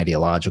not an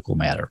ideological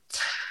matter.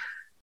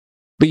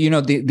 But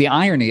the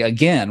irony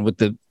again with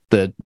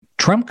the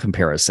Trump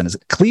comparison is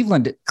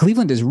Cleveland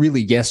is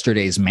really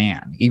yesterday's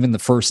man, even the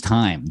first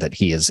time that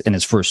he is in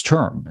his first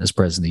term as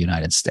president of the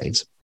United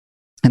States.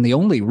 And the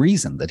only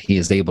reason that he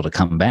is able to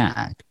come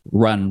back,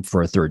 run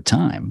for a third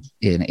time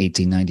in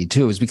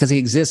 1892 is because he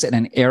exists in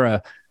an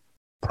era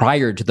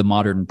prior to the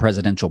modern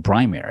presidential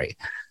primary.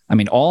 I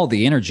mean, all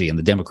the energy in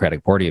the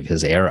Democratic Party of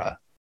his era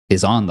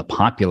is on the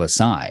populist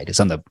side. It's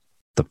on the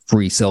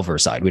free silver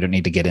side. We don't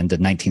need to get into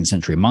 19th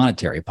century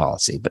monetary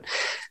policy, but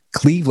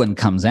Cleveland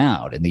comes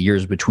out in the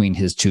years between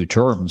his 2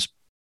 terms,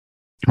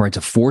 writes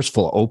a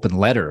forceful open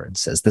letter and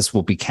says this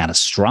will be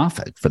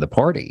catastrophic for the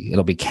party.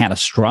 It'll be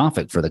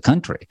catastrophic for the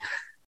country.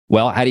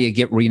 Well, how do you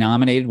get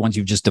renominated once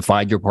you've just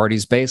defied your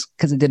party's base?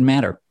 Because it didn't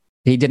matter.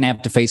 He didn't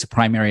have to face a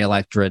primary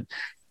electorate.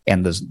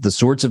 And the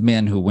sorts of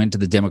men who went to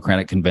the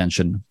Democratic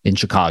Convention in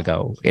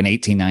Chicago in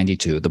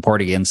 1892, the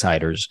party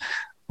insiders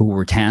who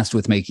were tasked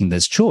with making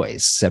this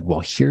choice, said,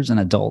 well, here's an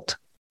adult.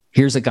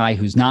 Here's a guy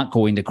who's not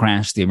going to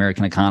crash the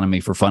American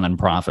economy for fun and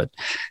profit.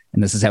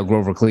 And this is how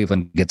Grover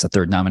Cleveland gets a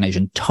third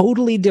nomination.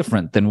 Totally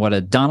different than what a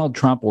Donald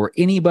Trump or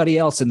anybody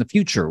else in the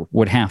future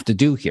would have to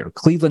do here.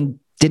 Cleveland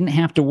didn't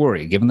have to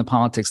worry, given the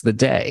politics of the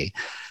day,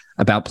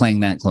 about playing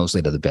that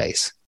closely to the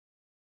base.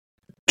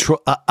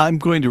 I'm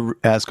going to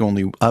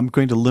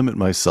limit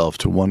myself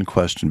to one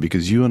question,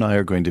 because you and I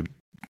are going to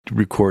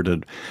record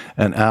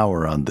an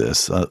hour on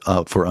this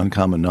for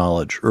Uncommon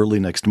Knowledge early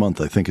next month,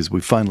 I think, as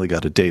we finally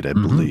got a date, I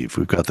believe.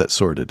 We've got that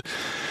sorted.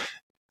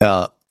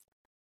 But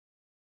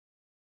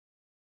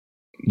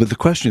the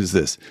question is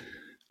this.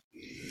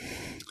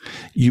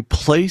 You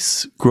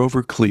place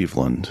Grover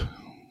Cleveland.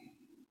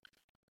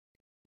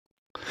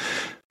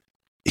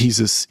 He's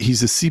a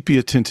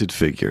sepia-tinted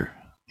figure.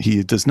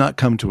 He does not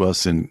come to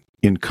us in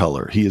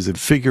color. He is a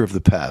figure of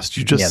the past.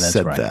 You just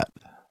said that.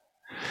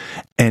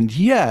 And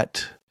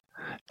yet,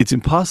 it's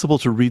impossible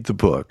to read the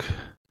book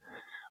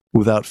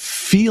without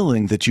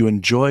feeling that you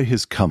enjoy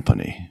his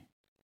company.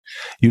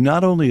 You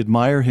not only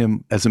admire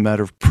him as a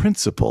matter of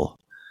principle,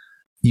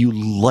 you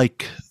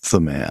like the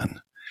man.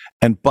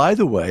 And by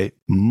the way,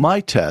 my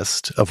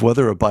test of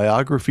whether a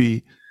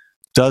biography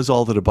does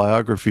all that a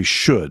biography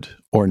should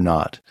or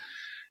not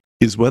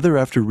is whether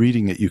after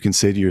reading it you can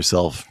say to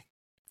yourself,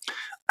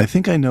 I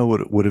think I know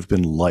what it would have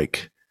been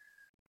like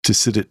to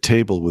sit at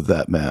table with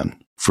that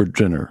man for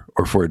dinner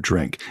or for a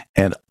drink.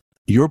 And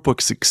your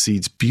book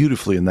succeeds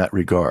beautifully in that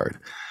regard.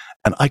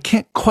 And I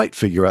can't quite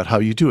figure out how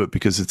you do it,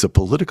 because it's a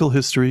political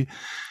history.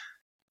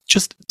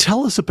 Just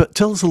tell us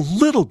a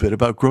little bit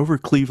about Grover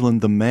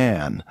Cleveland, the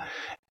man,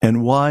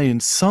 and why in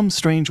some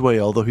strange way,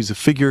 although he's a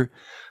figure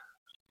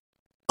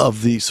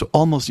of the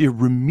almost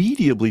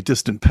irremediably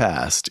distant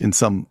past in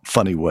some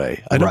funny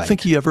way. I don't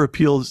think he ever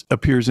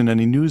appears in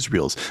any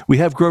newsreels. We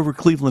have Grover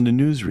Cleveland in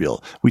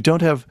newsreel. We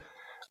don't have,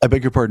 I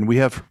beg your pardon, we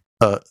have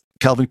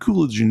Calvin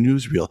Coolidge in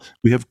newsreel.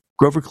 We have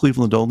Grover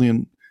Cleveland only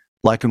in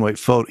black and white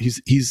photo.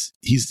 He's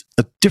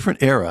a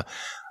different era,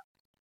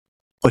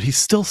 but he's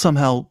still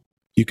somehow,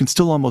 you can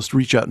still almost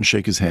reach out and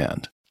shake his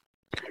hand.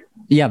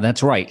 Yeah,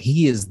 that's right.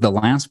 He is the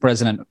last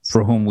president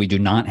for whom we do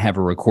not have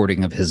a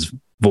recording of his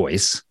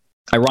voice.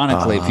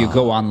 Ironically, if you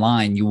go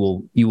online, you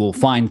will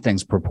find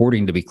things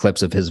purporting to be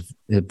clips of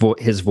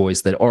his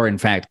voice that are in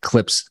fact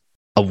clips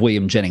of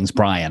William Jennings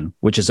Bryan,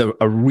 which is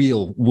a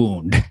real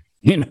wound,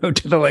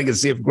 to the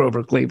legacy of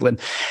Grover Cleveland.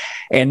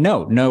 And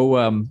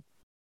no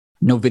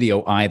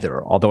video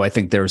either. Although I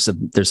think there's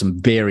some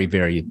very,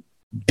 very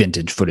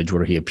vintage footage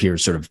where he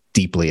appears sort of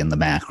deeply in the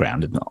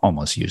background and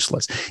almost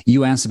useless.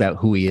 You asked about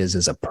who he is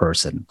as a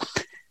person.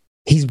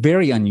 He's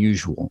very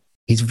unusual.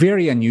 He's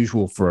very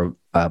unusual for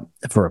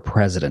a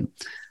president.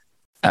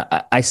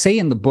 I say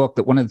in the book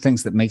that one of the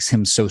things that makes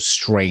him so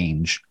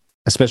strange,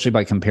 especially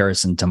by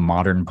comparison to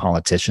modern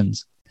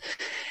politicians,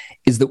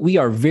 is that we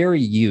are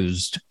very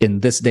used in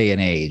this day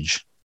and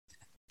age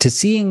to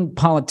seeing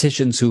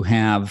politicians who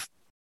have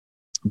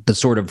the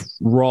sort of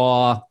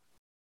raw,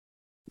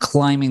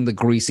 climbing the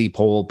greasy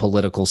pole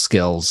political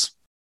skills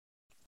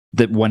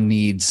that one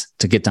needs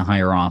to get to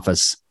higher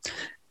office.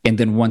 And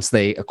then once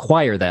they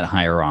acquire that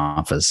higher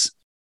office,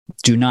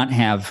 do not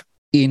have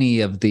any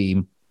of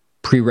the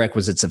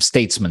prerequisites of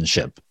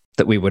statesmanship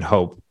that we would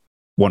hope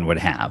one would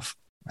have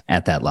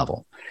at that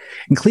level.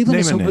 And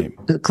Cleveland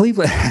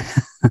Cleveland,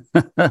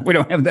 we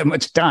don't have that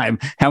much time.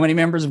 How many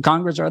members of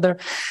Congress are there?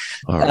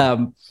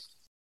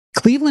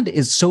 Cleveland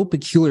is so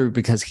peculiar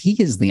because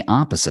he is the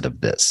opposite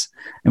of this.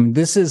 I mean,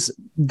 this is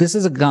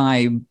a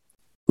guy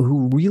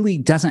who really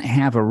doesn't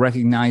have a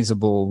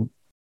recognizable,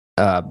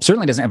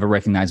 certainly doesn't have a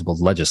recognizable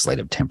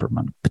legislative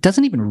temperament, but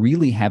doesn't even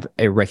really have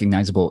a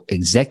recognizable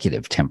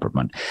executive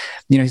temperament.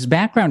 His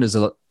background is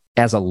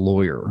as a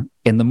lawyer,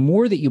 and the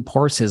more that you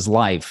parse his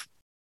life,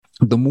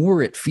 the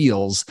more it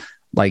feels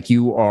like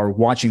you are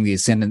watching the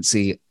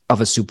ascendancy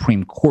of a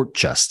Supreme Court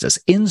justice,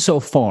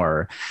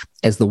 insofar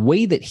as the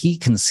way that he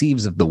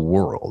conceives of the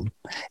world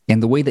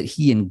and the way that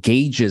he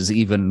engages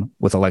even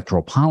with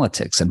electoral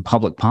politics and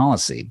public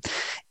policy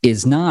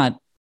is not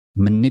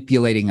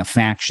manipulating a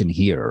faction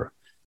here,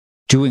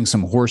 doing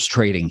some horse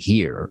trading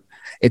here.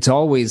 It's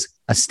always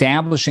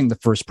establishing the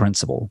first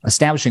principle,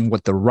 establishing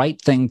what the right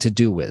thing to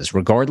do is,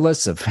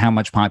 regardless of how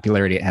much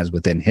popularity it has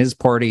within his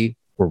party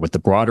or with the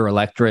broader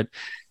electorate,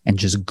 and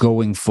just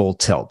going full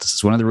tilt. This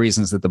is one of the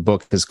reasons that the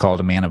book is called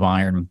A Man of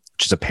Iron,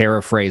 which is a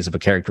paraphrase of a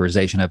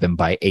characterization of him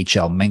by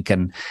H.L.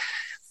 Mencken.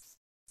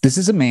 This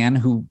is a man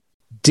who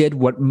did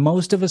what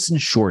most of us in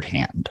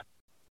shorthand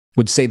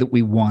would say that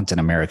we want an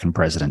American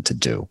president to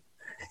do.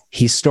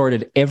 He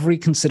started every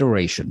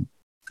consideration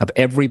of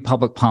every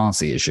public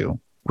policy issue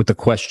with the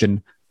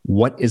question,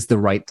 what is the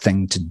right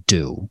thing to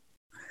do?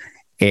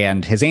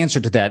 And his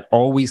answer to that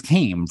always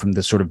came from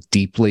this sort of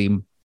deeply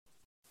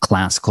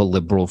classical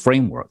liberal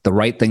framework. The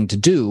right thing to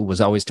do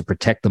was always to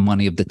protect the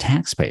money of the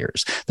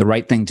taxpayers. The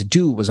right thing to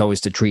do was always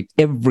to treat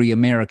every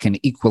American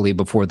equally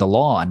before the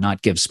law and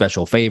not give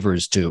special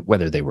favors to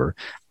whether they were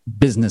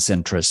business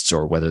interests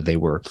or whether they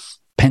were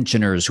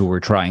pensioners who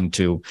were trying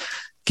to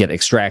get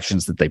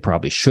extractions that they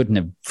probably shouldn't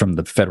have from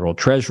the federal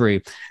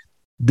treasury.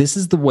 This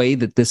is the way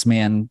that this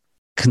man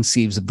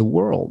conceives of the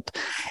world.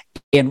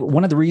 And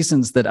one of the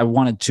reasons that I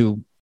wanted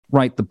to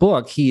write the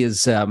book, he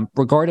is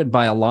regarded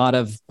by a lot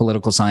of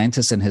political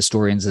scientists and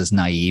historians as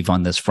naive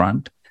on this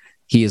front.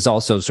 He is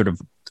also sort of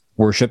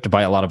worshipped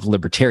by a lot of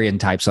libertarian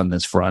types on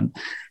this front.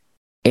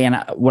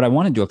 And what I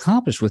wanted to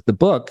accomplish with the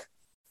book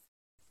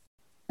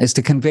is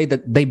to convey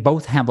that they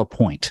both have a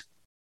point.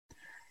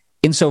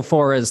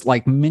 Insofar as,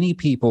 like many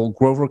people,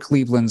 Grover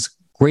Cleveland's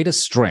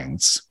greatest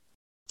strengths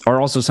are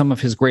also some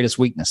of his greatest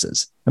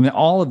weaknesses. I mean,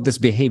 all of this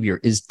behavior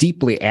is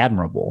deeply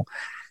admirable.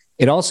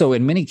 It also,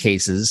 in many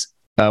cases,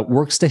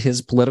 works to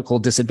his political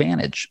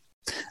disadvantage.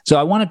 So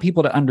I wanted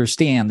people to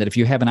understand that if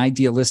you have an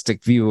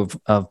idealistic view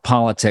of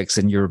politics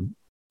and your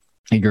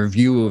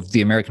view of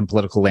the American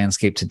political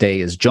landscape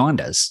today is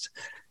jaundiced,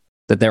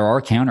 that there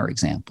are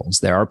counterexamples.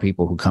 There are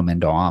people who come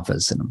into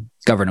office and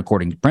govern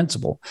according to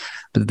principle,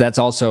 but that's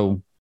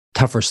also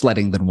tougher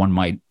sledding than one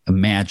might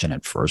imagine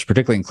at first,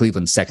 particularly in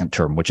Cleveland's second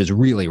term, which is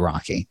really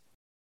rocky.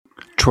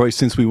 Troy,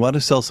 since we want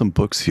to sell some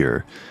books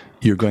here,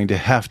 you're going to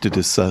have to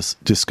discuss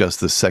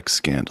the sex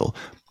scandal.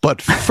 But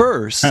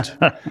first,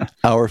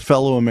 our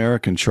fellow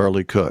American,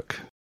 Charlie Cook.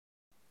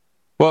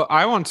 Well,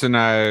 I want to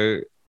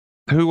know,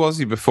 who was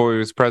he before he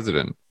was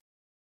president?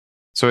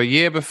 So a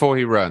year before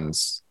he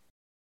runs,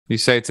 you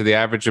say to the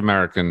average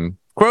American,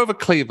 Grover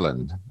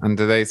Cleveland. And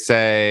do they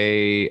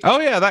say, oh,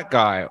 yeah, that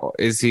guy?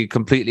 Is he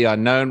completely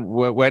unknown?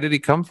 Where did he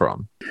come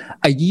from?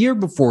 A year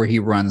before he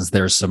runs,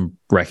 there's some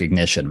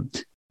recognition,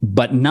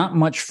 but not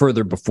much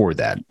further before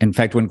that. In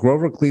fact, when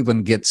Grover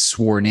Cleveland gets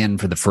sworn in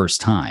for the first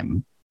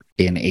time,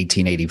 in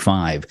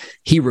 1885,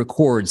 he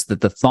records that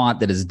the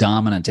thought that is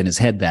dominant in his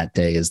head that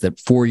day is that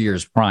 4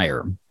 years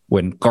prior,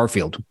 when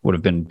Garfield would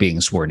have been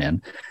being sworn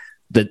in,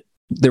 that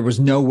there was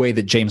no way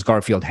that James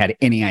Garfield had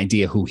any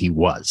idea who he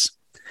was.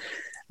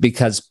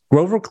 Because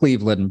Grover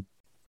Cleveland,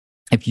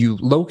 if you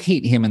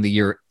locate him in the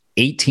year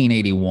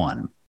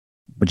 1881,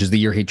 which is the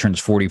year he turns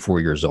 44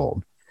 years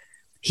old,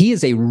 he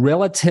is a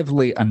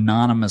relatively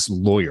anonymous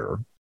lawyer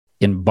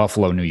in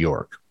Buffalo, New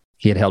York.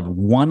 He had held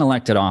one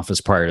elected office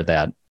prior to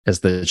that,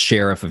 as the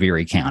sheriff of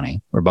Erie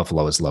County, where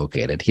Buffalo is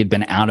located. He'd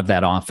been out of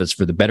that office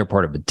for the better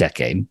part of a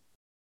decade.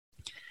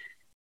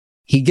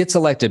 He gets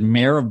elected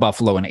mayor of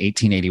Buffalo in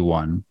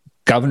 1881,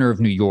 governor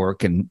of New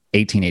York in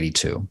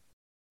 1882,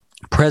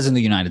 president of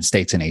the United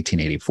States in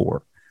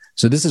 1884.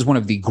 So this is one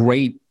of the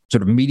great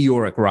sort of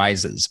meteoric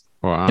rises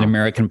in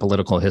American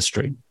political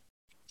history.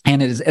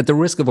 And it is, at the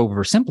risk of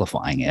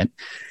oversimplifying it,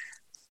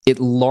 it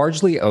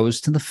largely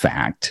owes to the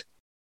fact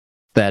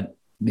that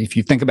if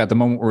you think about the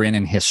moment we're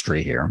in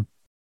history here,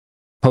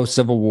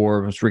 post-Civil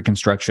War,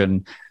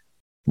 Reconstruction,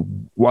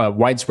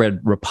 widespread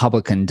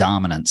Republican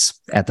dominance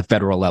at the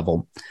federal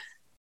level,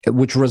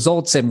 which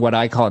results in what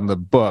I call in the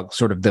book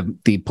sort of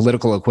the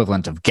political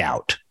equivalent of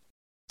gout.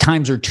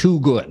 Times are too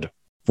good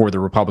for the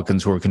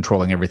Republicans who are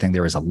controlling everything.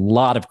 There is a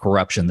lot of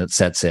corruption that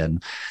sets in.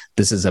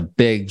 This is a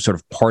big sort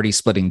of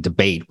party-splitting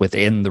debate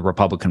within the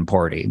Republican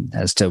Party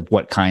as to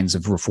what kinds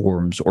of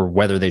reforms or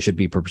whether they should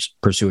be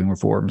pursuing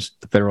reforms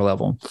at the federal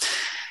level.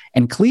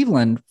 And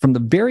Cleveland, from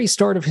the very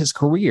start of his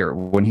career,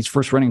 when he's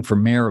first running for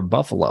mayor of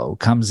Buffalo,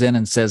 comes in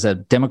and says a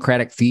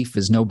Democratic thief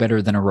is no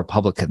better than a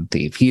Republican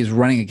thief. He is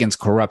running against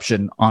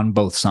corruption on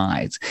both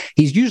sides.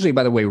 He's usually,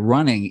 by the way,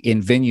 running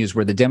in venues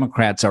where the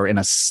Democrats are in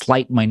a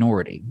slight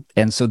minority.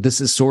 And so this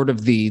is sort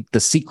of the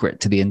secret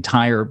to the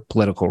entire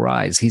political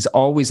rise. He's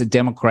always a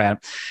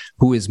Democrat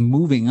who is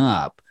moving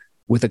up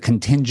with a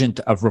contingent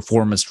of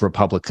reformist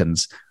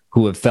Republicans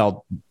who have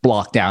felt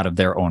blocked out of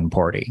their own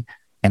party.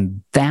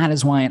 And that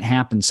is why it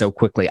happened so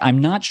quickly. I'm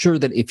not sure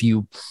that if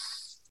you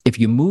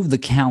move the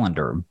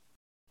calendar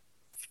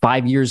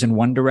 5 years in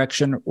one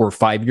direction or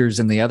 5 years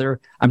in the other,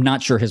 I'm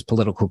not sure his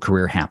political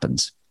career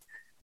happens,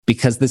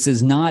 because this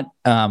is not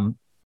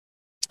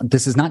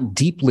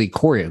deeply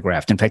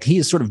choreographed. In fact, he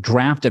is sort of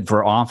drafted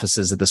for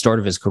offices at the start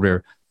of his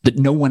career that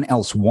no one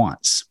else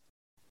wants.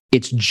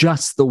 It's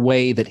just the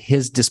way that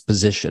his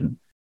disposition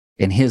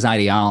and his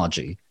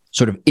ideology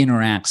sort of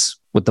interacts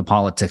with the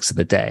politics of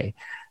the day.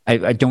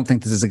 I don't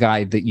think this is a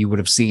guy that you would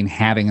have seen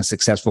having a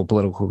successful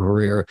political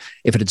career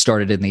if it had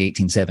started in the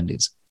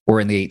 1870s or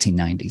in the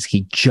 1890s.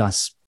 He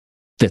just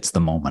fits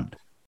the moment.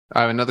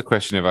 I have another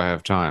question if I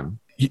have time.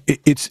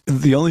 It's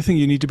the only thing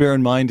you need to bear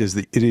in mind is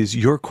that it is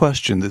your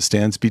question that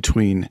stands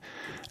between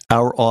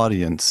our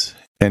audience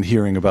and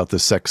hearing about the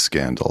sex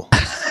scandal.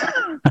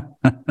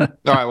 All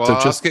right, well, so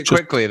I'll ask it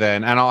quickly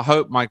then, and I'll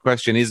hope my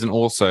question isn't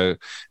also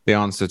the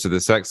answer to the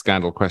sex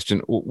scandal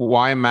question.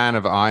 Why Man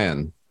of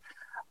Iron?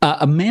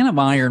 A Man of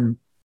Iron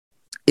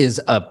is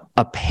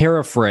a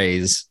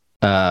paraphrase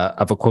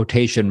of a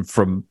quotation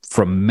from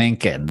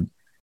Mencken,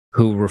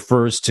 who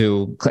refers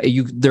to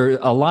there are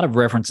a lot of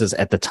references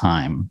at the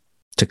time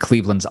to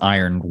Cleveland's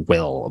iron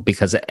will,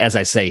 because as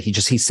I say,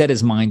 he set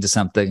his mind to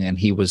something, and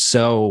he was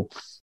so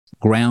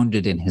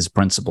grounded in his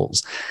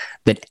principles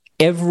that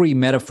every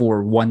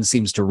metaphor one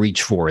seems to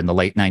reach for in the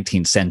late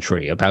 19th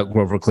century about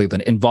Grover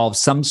Cleveland involves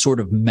some sort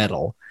of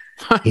metal.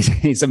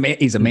 He's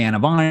a man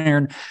of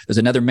iron. There's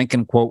another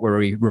Mencken quote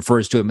where he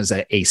refers to him as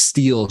a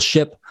steel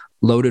ship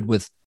loaded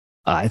with,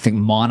 I think,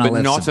 monoliths.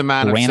 But not a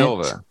man of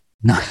silver.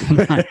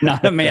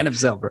 Not a man of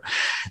silver.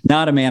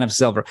 Not a man of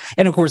silver.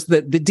 And of course,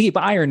 the deep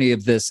irony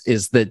of this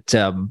is that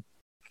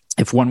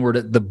if one were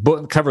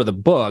to cover the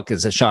book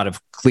is a shot of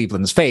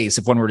Cleveland's face.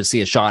 If one were to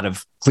see a shot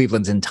of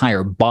Cleveland's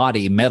entire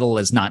body, metal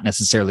is not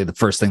necessarily the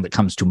first thing that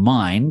comes to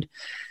mind.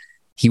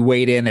 He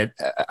weighed in at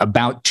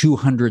about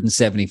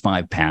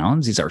 275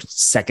 pounds. He's our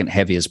second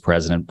heaviest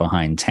president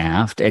behind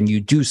Taft. And you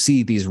do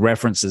see these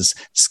references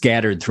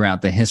scattered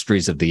throughout the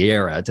histories of the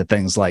era to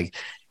things like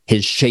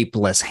his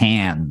shapeless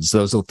hands.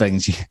 Those are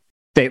things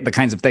the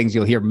kinds of things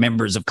you'll hear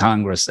members of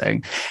Congress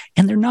saying.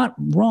 And they're not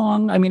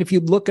wrong. I mean, if you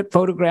look at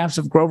photographs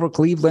of Grover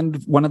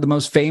Cleveland, one of the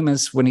most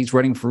famous when he's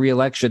running for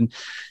re-election,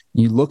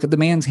 you look at the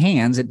man's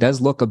hands, it does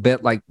look a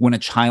bit like when a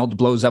child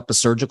blows up a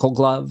surgical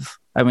glove.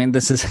 I mean,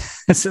 this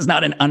is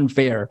not an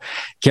unfair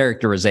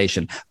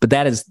characterization, but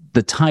that is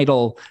the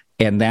title,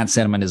 and that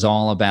sentiment is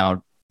all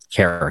about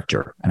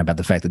character and about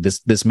the fact that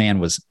this man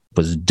was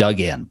dug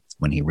in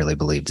when he really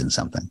believed in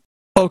something.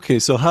 Okay,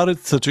 so how did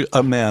such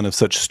a man of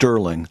such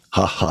sterling,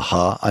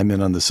 I'm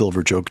in on the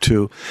silver joke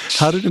too.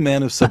 How did a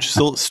man of such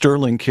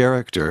sterling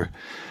character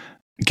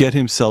get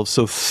himself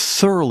so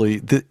thoroughly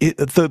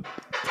the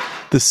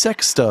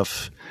sex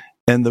stuff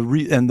and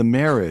the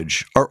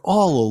marriage are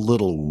all a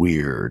little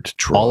weird,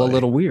 Troy. All a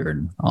little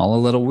weird.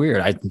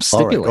 I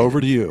stipulated. All right,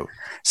 over to you.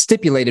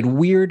 Stipulated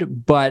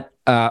weird, but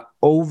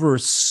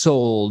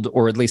oversold,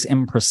 or at least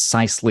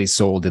imprecisely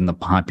sold in the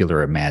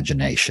popular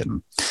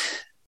imagination.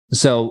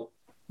 So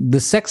the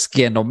sex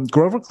scandal,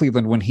 Grover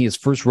Cleveland, when he is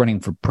first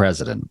running for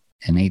president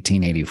in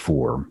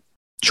 1884,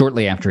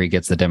 shortly after he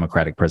gets the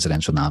Democratic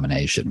presidential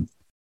nomination,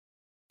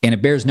 and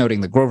it bears noting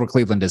that Grover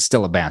Cleveland is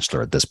still a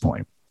bachelor at this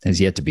point, has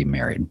yet to be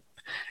married.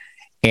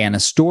 And a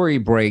story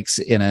breaks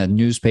in a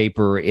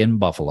newspaper in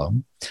Buffalo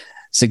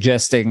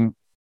suggesting,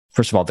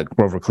 first of all, that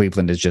Grover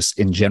Cleveland is just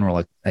in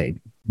general a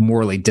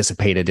morally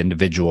dissipated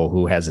individual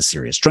who has a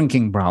serious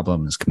drinking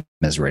problem, is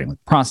commiserating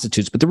with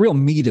prostitutes. But the real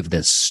meat of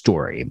this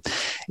story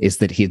is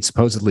that he had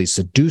supposedly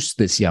seduced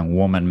this young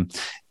woman,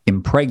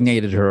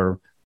 impregnated her,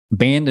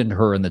 abandoned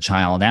her and the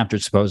child after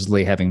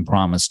supposedly having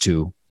promised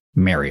to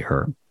marry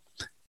her.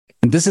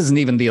 And this isn't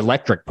even the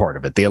electric part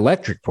of it. The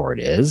electric part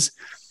is,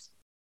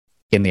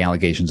 in the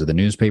allegations of the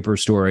newspaper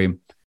story,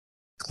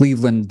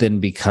 Cleveland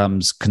then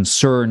becomes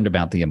concerned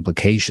about the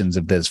implications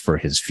of this for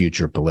his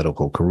future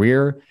political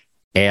career,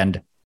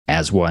 and,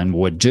 as one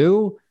would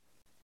do,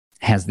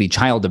 has the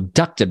child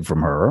abducted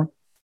from her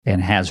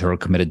and has her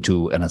committed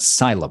to an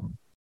asylum.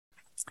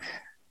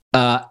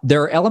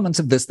 There are elements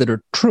of this that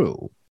are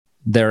true.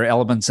 There are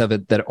elements of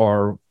it that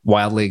are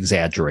wildly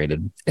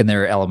exaggerated, and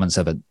there are elements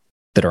of it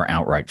that are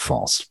outright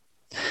false.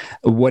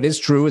 What is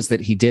true is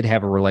that he did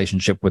have a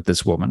relationship with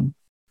this woman.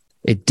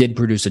 It did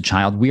produce a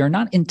child. We are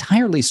not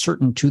entirely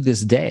certain to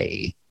this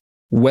day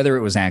whether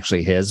it was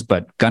actually his,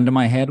 but gun to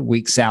my head,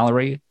 weak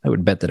salary, I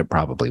would bet that it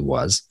probably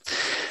was.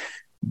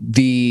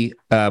 The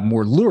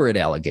more lurid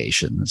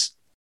allegations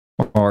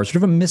are sort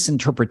of a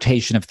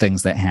misinterpretation of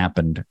things that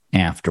happened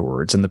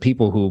afterwards, and the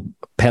people who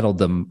peddled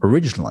them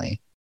originally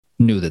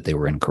knew that they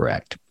were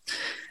incorrect,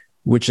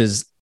 which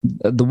is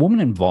the woman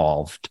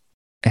involved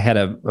had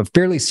a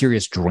fairly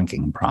serious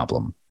drinking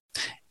problem,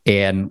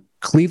 and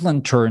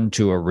Cleveland turned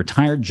to a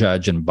retired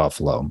judge in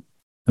Buffalo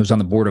who was on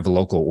the board of a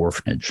local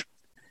orphanage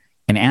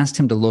and asked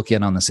him to look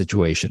in on the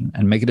situation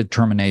and make a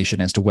determination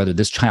as to whether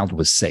this child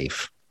was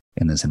safe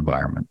in this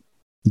environment.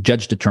 The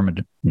judge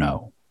determined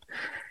no.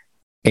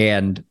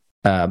 And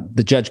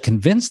the judge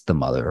convinced the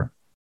mother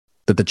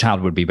that the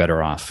child would be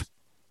better off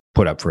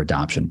put up for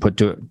adoption, put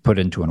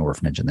into an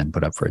orphanage and then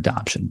put up for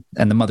adoption.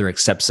 And the mother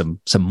accepts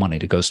some money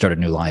to go start a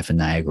new life in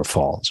Niagara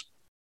Falls.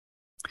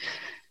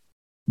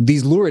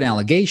 These lurid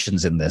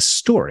allegations in this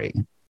story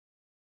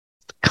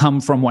come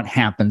from what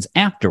happens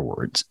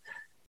afterwards.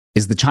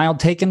 Is the child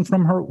taken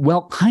from her?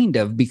 Well, kind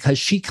of, because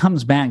she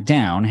comes back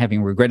down,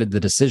 having regretted the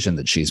decision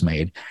that she's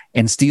made,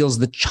 and steals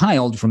the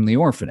child from the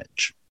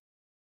orphanage.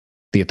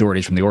 The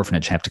authorities from the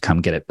orphanage have to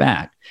come get it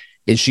back.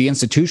 Is she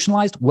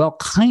institutionalized? Well,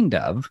 kind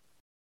of.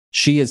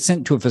 She is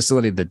sent to a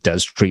facility that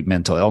does treat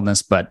mental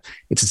illness, but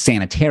it's a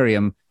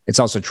sanitarium. It's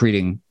also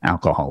treating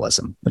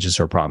alcoholism, which is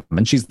her problem.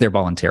 And she's there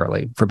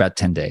voluntarily for about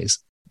 10 days,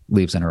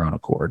 leaves on her own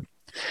accord.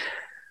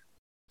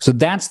 So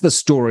that's the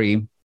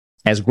story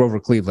as Grover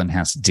Cleveland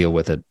has to deal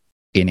with it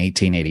in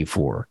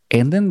 1884.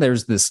 And then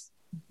there's this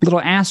little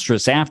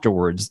asterisk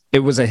afterwards. It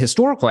was a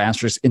historical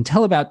asterisk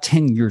until about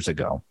 10 years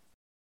ago.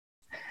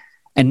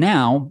 And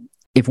now,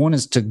 if one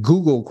is to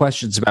Google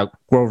questions about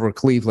Grover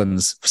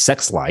Cleveland's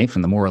sex life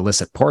and the more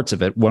illicit parts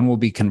of it, one will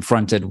be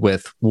confronted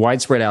with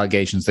widespread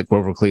allegations that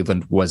Grover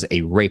Cleveland was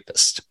a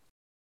rapist,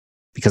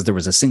 because there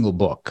was a single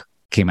book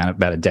came out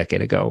about a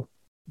decade ago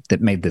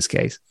made this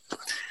case.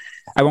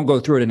 I won't go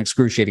through it in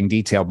excruciating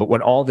detail, but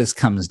what all this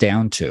comes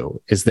down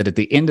to is that at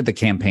the end of the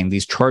campaign,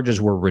 these charges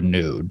were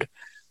renewed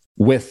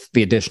with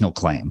the additional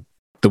claim.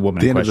 The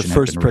woman the in end of the question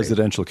first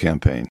presidential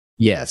campaign.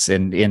 Yes,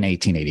 in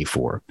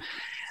 1884.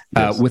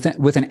 Yes.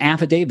 With an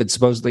affidavit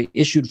supposedly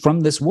issued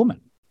from this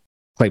woman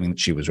claiming that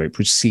she was raped,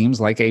 which seems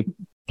like a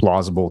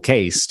plausible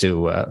case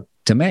to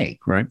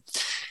make, right?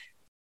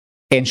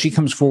 And she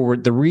comes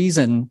forward. The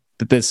reason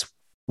that this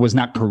was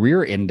not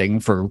career-ending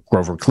for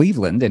Grover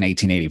Cleveland in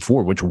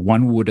 1884, which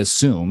one would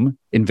assume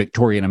in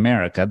Victorian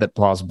America that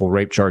plausible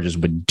rape charges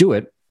would do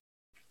it,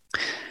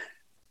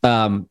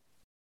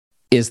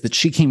 is that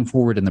she came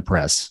forward in the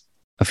press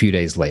a few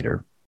days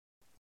later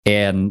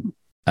and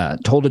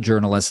told a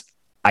journalist,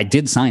 I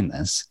did sign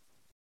this.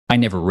 I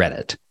never read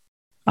it.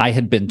 I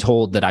had been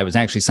told that I was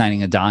actually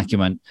signing a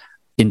document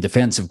in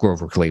defense of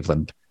Grover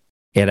Cleveland,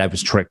 and I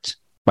was tricked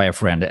by a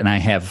friend, and I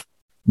have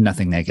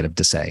nothing negative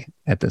to say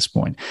at this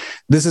point.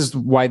 This is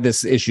why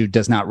this issue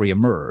does not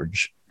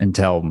reemerge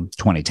until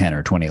 2010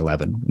 or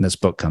 2011 when this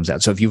book comes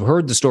out. So if you've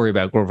heard the story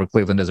about Grover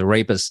Cleveland as a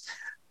rapist,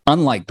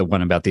 unlike the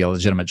one about the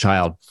illegitimate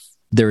child,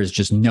 there is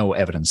just no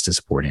evidence to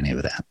support any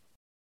of that.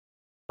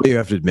 You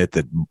have to admit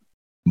that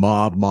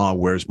Ma,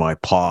 where's my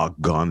pa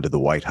gone to the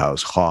White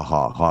House? Ha,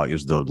 ha, ha,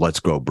 is the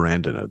Let's Go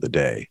Brandon of the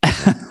day.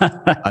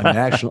 a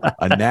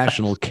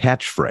national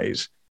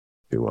catchphrase,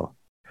 if you will.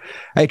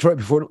 Hey, Troy,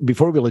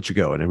 before we let you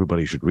go, and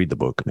everybody should read the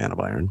book, Man of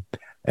Iron,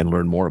 and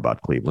learn more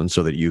about Cleveland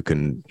so that you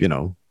can,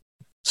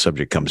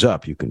 subject comes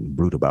up, you can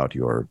brood about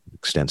your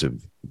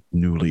extensive,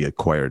 newly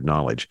acquired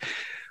knowledge.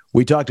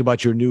 We talked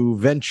about your new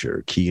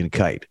venture, Key and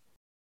Kite.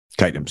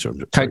 Kite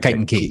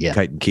and Key, yeah.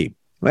 Kite and Key.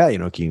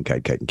 Well, Key and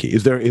Kite and Key.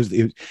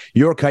 Is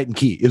your Kite and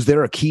Key? Is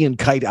there a Key and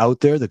Kite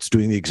out there that's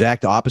doing the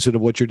exact opposite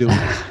of what you're doing?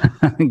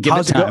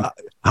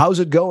 How's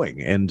it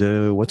going?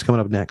 And what's coming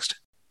up next?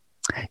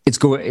 It's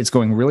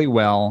going really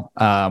well.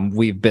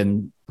 We've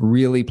been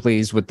really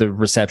pleased with the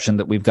reception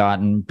that we've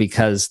gotten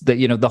because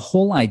the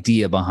whole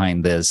idea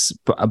behind this,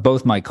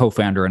 both my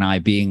co-founder and I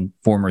being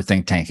former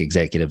think tank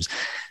executives,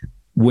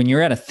 when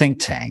you're at a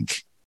think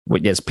tank,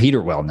 as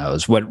Peter well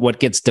knows, what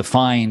gets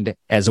defined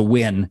as a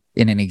win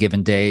in any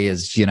given day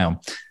is,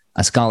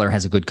 a scholar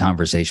has a good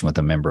conversation with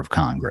a member of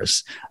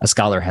Congress. A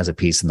scholar has a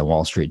piece in the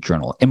Wall Street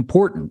Journal.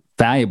 Important,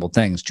 valuable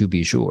things to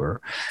be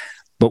sure.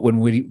 But when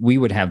we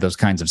would have those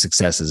kinds of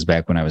successes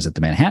back when I was at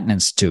the Manhattan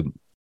Institute,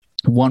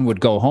 one would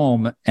go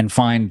home and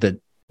find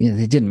that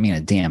they didn't mean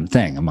a damn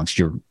thing amongst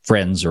your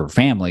friends or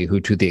family who,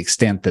 to the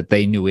extent that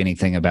they knew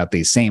anything about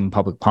these same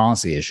public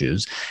policy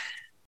issues,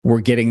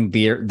 were getting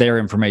their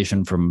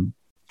information from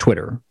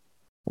Twitter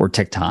or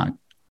TikTok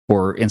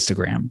or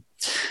Instagram.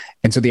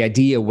 And so the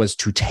idea was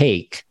to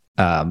take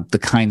the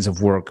kinds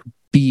of work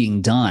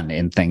being done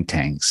in think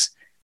tanks,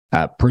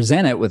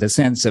 present it with a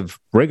sense of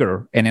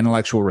rigor and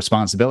intellectual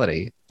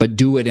responsibility, but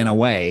do it in a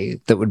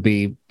way that would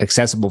be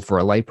accessible for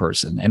a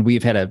layperson. And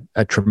we've had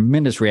a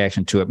tremendous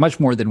reaction to it, much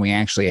more than we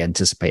actually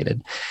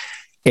anticipated.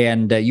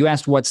 And you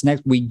asked what's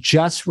next. We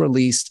just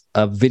released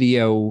a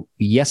video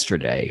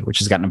yesterday, which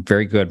has gotten a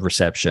very good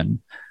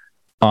reception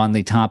on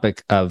the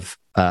topic of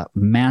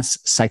mass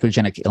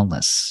psychogenic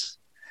illness.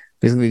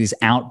 Basically, these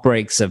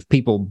outbreaks of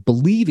people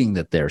believing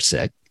that they're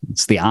sick.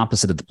 It's the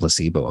opposite of the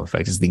placebo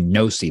effect. It's the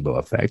nocebo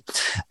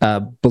effect.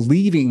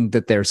 Believing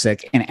that they're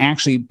sick and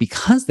actually,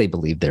 because they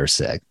believe they're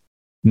sick,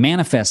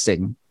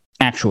 manifesting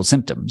actual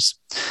symptoms.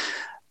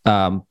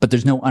 But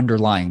there's no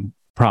underlying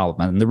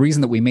problem. And the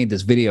reason that we made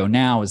this video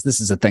now is this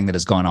is a thing that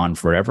has gone on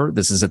forever.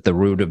 This is at the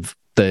root of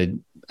the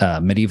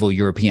medieval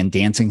European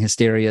dancing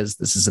hysterias.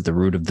 This is at the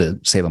root of the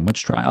Salem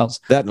witch trials.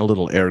 That and a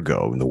little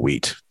ergo in the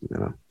wheat.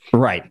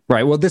 Right.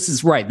 Well, this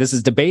is right. This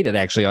is debated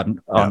actually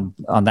on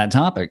that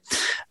topic.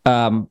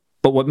 But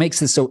what makes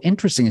this so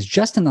interesting is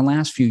just in the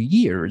last few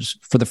years,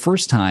 for the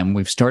first time,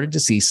 we've started to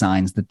see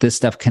signs that this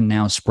stuff can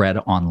now spread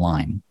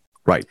online.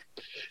 Right.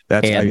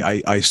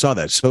 I saw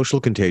that social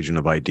contagion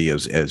of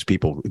ideas as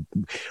people.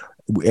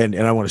 And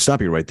I want to stop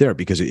you right there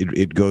because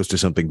it goes to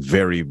something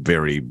very,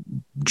 very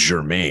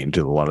germane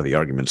to a lot of the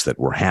arguments that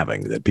we're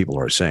having, that people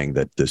are saying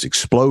that this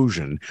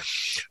explosion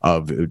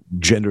of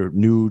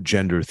new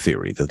gender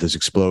theory, that this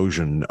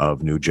explosion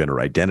of new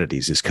gender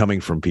identities is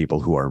coming from people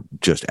who are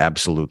just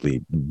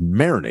absolutely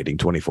marinating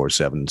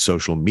 24/7 in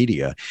social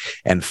media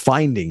and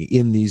finding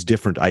in these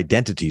different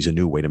identities a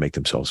new way to make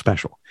themselves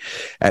special.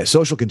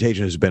 Social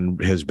contagion has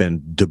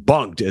been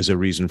debunked as a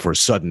reason for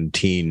sudden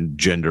teen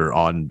gender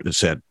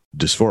onset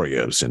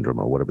dysphoria syndrome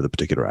or whatever the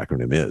particular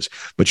acronym is.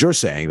 But you're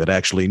saying that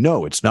actually,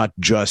 no, it's not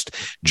just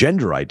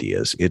gender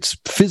ideas. It's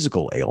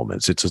physical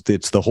ailments. It's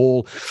the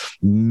whole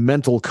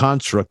mental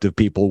construct of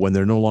people when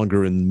they're no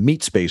longer in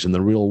meat space in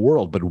the real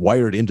world, but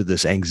wired into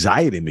this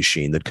anxiety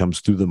machine that comes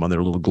through them on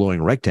their little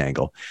glowing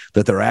rectangle,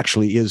 that there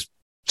actually is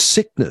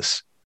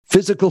sickness,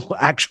 physical,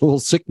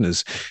 actual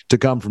sickness to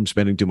come from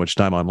spending too much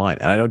time online.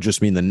 And I don't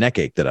just mean the neck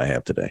ache that I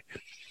have today.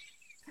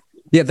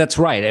 Yeah, that's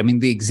right. I mean,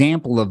 the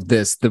example of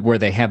this, where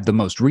they have the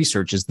most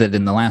research, is that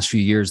in the last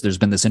few years, there's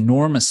been this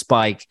enormous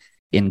spike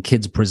in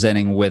kids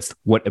presenting with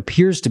what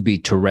appears to be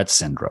Tourette's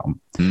syndrome.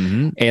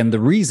 And the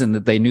reason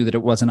that they knew that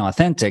it wasn't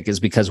authentic is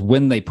because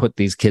when they put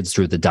these kids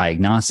through the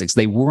diagnostics,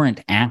 they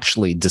weren't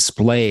actually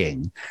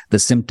displaying the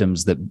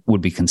symptoms that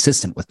would be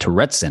consistent with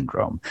Tourette's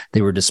syndrome.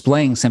 They were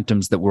displaying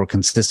symptoms that were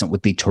consistent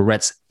with the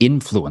Tourette's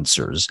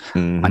influencers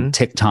on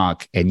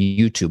TikTok and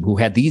YouTube, who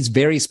had these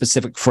very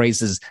specific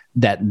phrases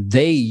that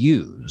they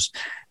used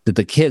that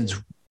the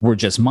kids were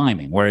just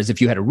miming. Whereas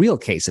if you had a real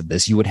case of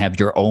this, you would have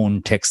your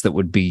own tics that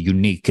would be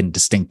unique and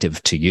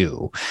distinctive to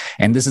you.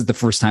 And this is the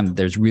first time that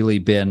there's really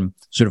been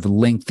sort of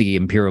lengthy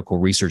empirical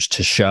research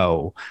to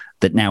show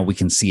that now we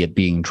can see it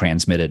being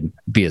transmitted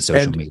via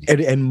social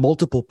media. And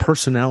multiple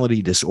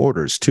personality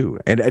disorders, too.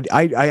 And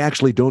I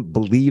actually don't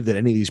believe that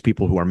any of these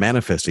people who are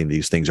manifesting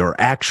these things are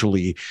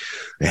actually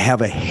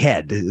have a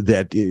head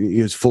that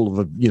is full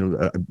of,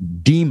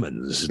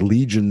 demons,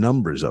 legion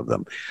numbers of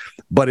them.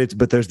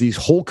 But there's these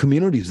whole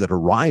communities that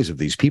arise of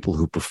these people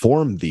who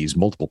perform these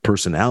multiple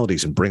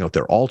personalities and bring out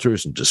their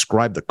altars and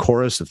describe the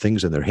chorus of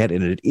things in their head.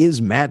 And it is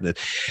madness.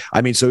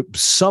 I mean, so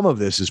some of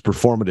this is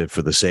performative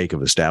for the sake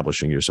of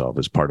establishing yourself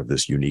as part of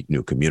this unique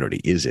new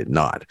community, is it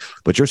not?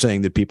 But you're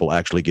saying that people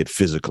actually get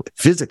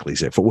physically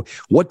sick.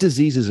 What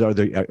diseases are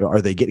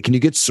they getting? Can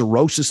you get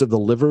cirrhosis of the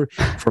liver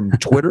from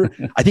Twitter?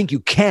 I think you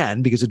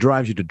can, because it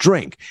drives you to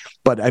drink.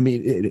 But I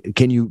mean,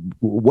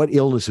 what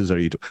illnesses are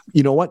you?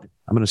 You know what?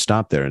 I'm going to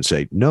stop there and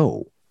say,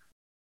 no.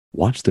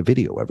 Watch the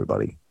video,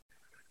 everybody.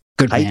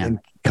 Good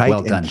man.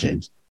 Well done,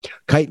 James.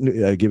 Kite,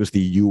 give us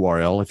the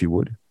URL if you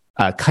would.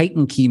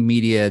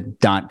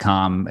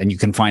 KiteandKeyMedia.com, and you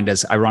can find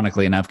us,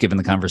 ironically enough, given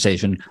the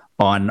conversation,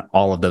 on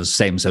all of those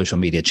same social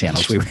media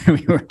channels we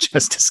were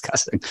just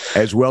discussing.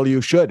 As well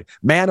you should.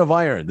 Man of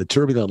Iron, The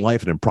Turbulent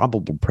Life and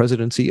Improbable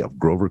Presidency of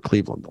Grover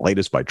Cleveland, the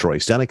latest by Troy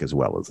Senik, as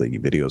well as the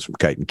videos from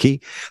Kite and Key.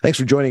 Thanks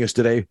for joining us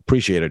today.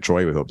 Appreciate it,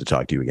 Troy. We hope to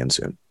talk to you again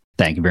soon.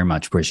 Thank you very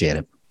much. Appreciate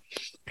it.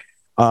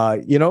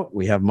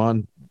 We have him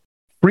on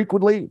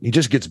frequently. He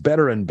just gets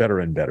better and better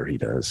and better. He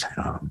does.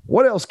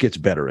 What else gets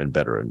better and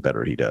better and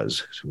better? He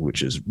does,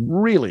 which is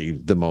really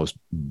the most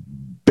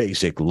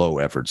basic, low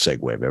effort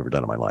segue I've ever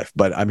done in my life.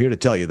 But I'm here to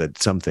tell you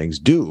that some things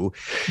do.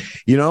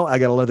 I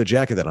got a leather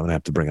jacket that I'm going to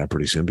have to bring out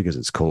pretty soon because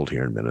it's cold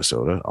here in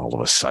Minnesota. All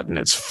of a sudden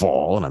it's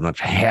fall and I'm not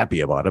happy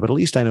about it, but at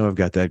least I know I've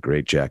got that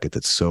great jacket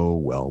that's so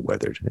well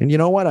weathered. And you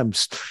know what? I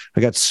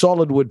got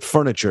solid wood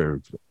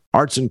furniture,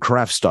 arts and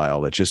crafts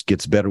style, that just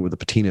gets better with the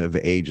patina of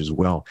age as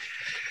well.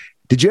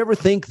 Did you ever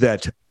think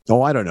that,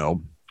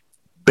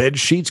 bed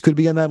sheets could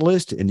be on that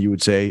list? And you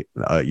would say,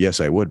 yes,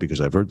 I would,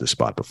 because I've heard this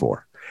spot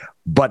before.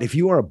 But if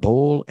you are a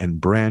Boll and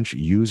Branch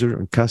user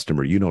and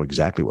customer, you know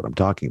exactly what I'm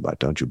talking about,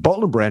 don't you?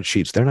 Boll and Branch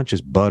sheets, they're not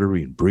just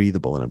buttery and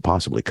breathable and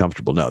impossibly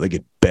comfortable. No, they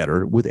get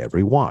better with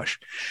every wash.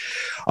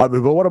 But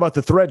what about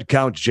the thread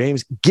count,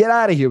 James? Get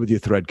out of here with your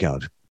thread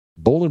count.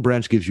 Boll and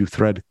Branch gives you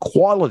thread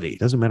quality.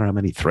 Doesn't matter how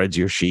many threads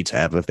your sheets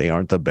have if they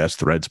aren't the best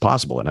threads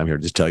possible. And I'm here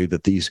to tell you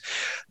that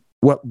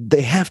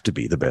they have to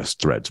be the best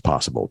threads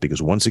possible,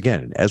 because once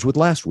again, as with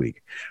last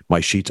week, my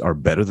sheets are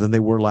better than they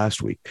were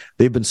last week.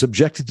 They've been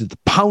subjected to the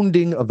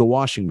pounding of the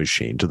washing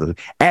machine, to the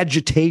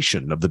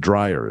agitation of the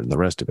dryer and the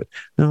rest of it.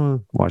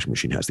 No, washing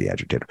machine has the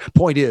agitator.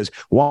 Point is,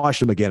 wash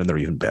them again and they're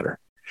even better.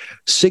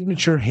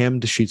 Signature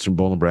hemmed sheets from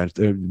Boll and Branch,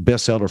 they're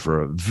bestseller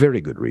for a very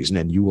good reason,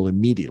 and you will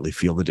immediately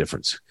feel the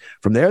difference.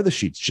 From there, the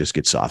sheets just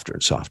get softer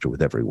and softer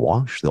with every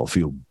wash. They'll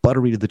feel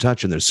buttery to the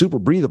touch, and they're super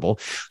breathable,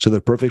 so they're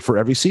perfect for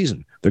every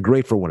season. They're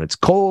great for when it's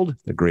cold.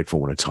 They're great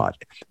for when it's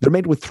hot. They're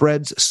made with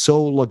threads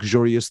so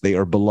luxurious, they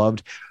are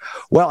beloved.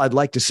 Well, I'd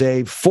like to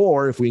say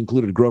 4 if we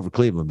included Grover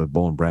Cleveland, but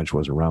Boll and Branch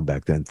wasn't around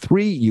back then.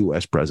 3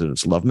 U.S.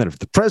 presidents love them. And if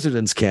the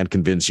presidents can't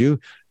convince you,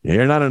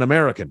 you're not an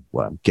American.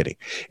 Well, I'm kidding.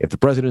 If the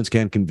presidents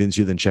can't convince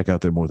you, then check out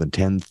their more than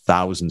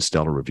 10,000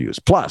 stellar reviews.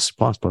 Plus.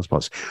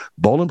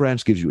 Boll and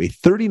Branch gives you a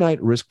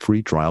 30-night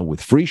risk-free trial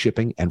with free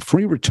shipping and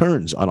free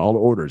returns on all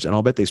orders. And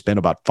I'll bet they spend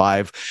about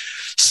 5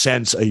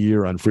 cents a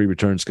year on free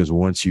returns, because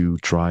once you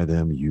try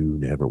them, you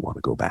never want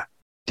to go back.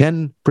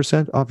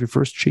 10% off your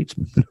first sheets?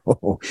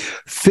 No,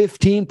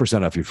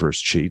 15% off your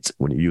first sheets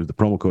when you use the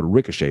promo code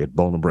Ricochet at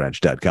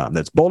bollandbranch.com.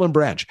 That's Boll and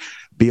Branch,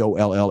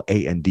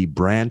 BOLLAND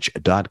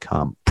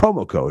branch.com.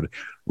 Promo code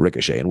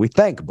Ricochet. And we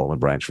thank Boll and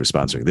Branch for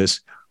sponsoring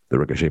this, the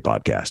Ricochet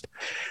podcast.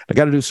 I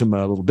got to do some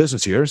little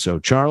business here. So,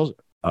 Charles,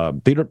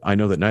 Peter, I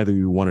know that neither of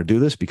you want to do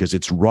this because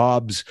it's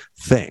Rob's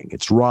thing.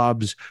 It's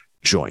Rob's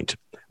joint.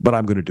 But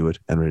I'm going to do it,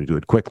 and I'm going to do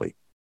it quickly.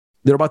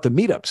 They're about the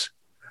meetups.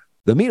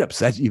 The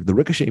meetups, the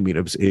Ricochet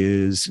meetups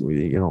is,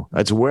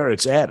 that's where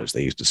it's at, as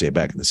they used to say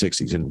back in the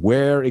 60s. And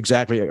where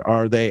exactly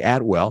are they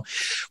at? Well,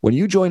 when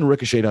you join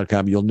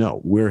ricochet.com, you'll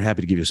know. We're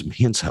happy to give you some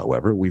hints,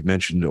 however. We've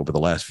mentioned over the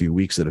last few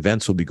weeks that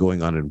events will be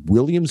going on in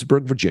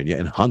Williamsburg, Virginia,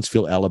 and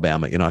Huntsville,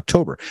 Alabama in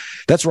October.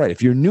 That's right.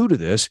 If you're new to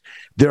this,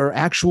 there are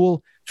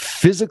actual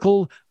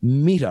physical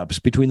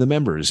meetups between the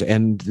members,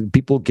 and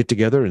people get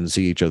together and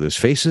see each other's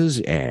faces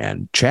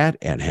and chat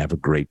and have a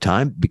great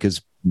time,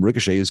 because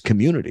Ricochet is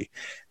community,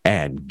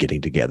 and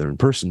getting together in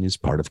person is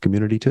part of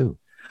community too.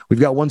 We've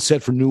got one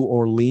set for New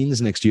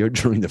Orleans next year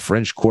during the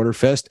French Quarter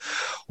Fest.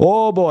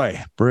 Oh boy,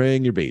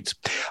 bring your beads.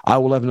 I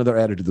will have another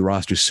added to the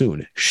roster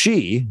soon.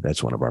 She,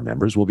 that's one of our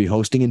members, will be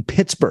hosting in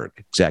Pittsburgh.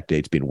 Exact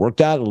date's being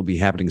worked out. It'll be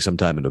happening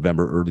sometime in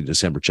November, early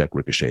December. Check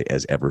Ricochet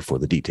as ever for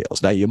the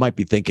details. Now, you might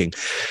be thinking,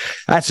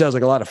 that sounds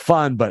like a lot of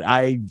fun, but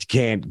I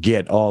can't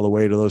get all the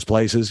way to those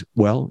places.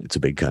 Well, it's a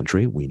big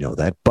country. We know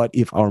that. But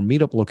if our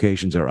meetup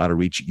locations are out of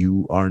reach,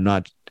 you are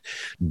not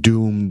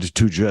doomed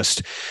to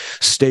just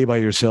stay by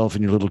yourself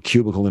in your little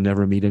cubicle and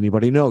never meet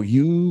anybody. No,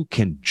 you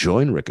can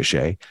join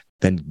Ricochet.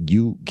 Then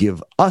you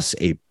give us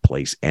a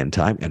place and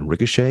time, and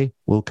Ricochet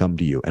will come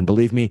to you. And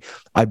believe me,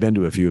 I've been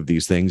to a few of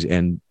these things,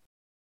 and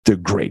they're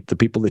great. The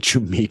people that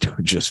you meet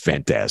are just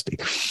fantastic.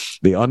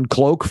 They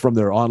uncloak from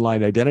their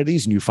online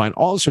identities, and you find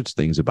all sorts of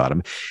things about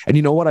them. And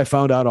you know what I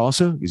found out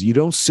also is you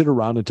don't sit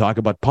around and talk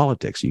about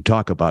politics. You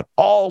talk about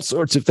all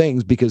sorts of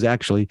things, because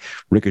actually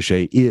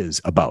Ricochet is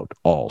about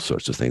all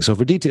sorts of things. So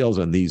for details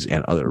on these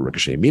and other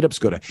Ricochet meetups,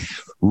 go to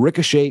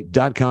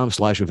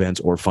ricochet.com/events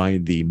or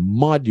find the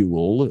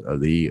module,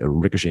 the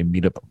Ricochet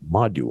meetup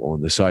module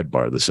on the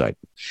sidebar of the site.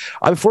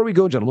 Before we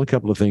go, gentlemen, a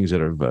couple of things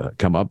that have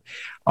come up.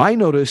 I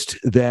noticed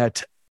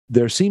that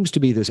there seems to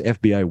be this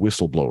FBI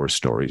whistleblower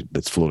story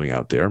that's floating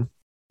out there,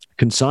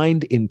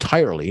 consigned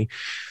entirely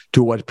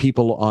to what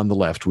people on the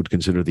left would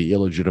consider the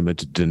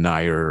illegitimate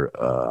denier,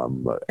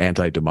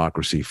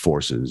 anti-democracy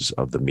forces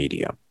of the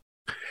media.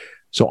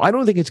 So I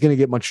don't think it's going to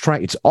get much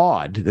traction. It's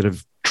odd that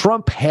if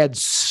Trump had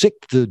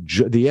sicked the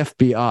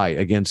FBI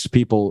against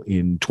people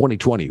in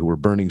 2020 who were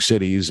burning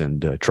cities and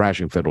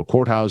trashing federal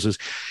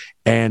courthouses,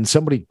 and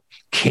somebody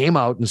came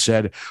out and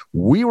said,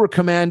 we were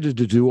commanded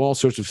to do all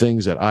sorts of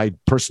things that I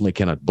personally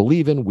cannot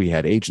believe in. We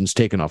had agents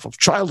taken off of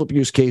child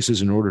abuse cases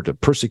in order to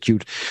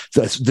persecute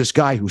this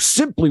guy who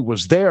simply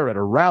was there at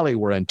a rally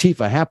where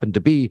Antifa happened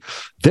to be.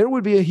 There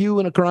would be a hue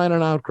and a cry and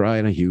an outcry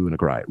and a hue and a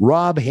cry.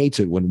 Rob hates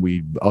it when we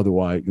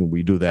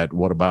do that.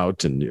 What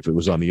about? And if it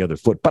was on the other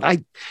foot, but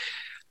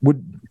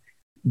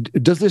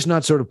does this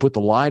not sort of put the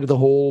lie to the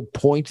whole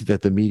point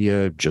that the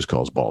media just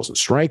calls balls and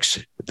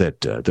strikes, that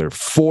they're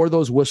for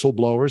those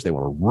whistleblowers? They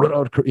want to root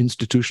out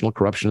institutional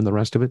corruption and the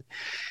rest of it.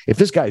 If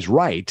this guy's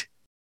right,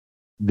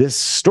 this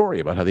story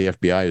about how the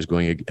FBI is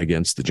going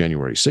against the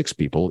January 6th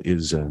people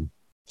is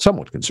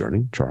somewhat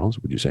concerning. Charles,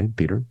 would you say?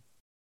 Peter?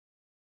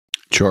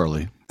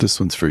 Charlie, this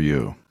one's for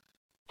you.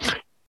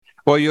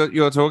 Well,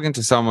 you're talking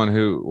to someone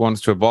who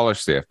wants to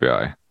abolish the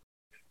FBI,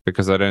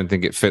 because I don't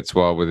think it fits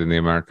well within the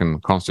American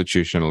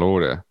constitutional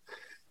order.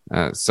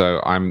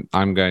 So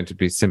I'm going to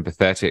be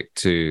sympathetic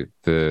to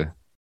the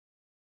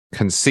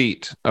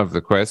conceit of the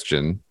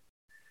question.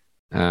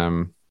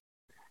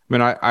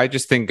 I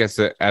just think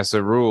as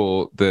a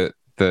rule that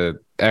the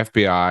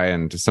FBI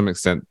and to some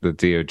extent the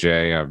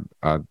DOJ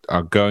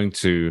are going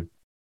to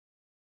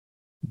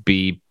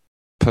be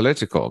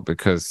political,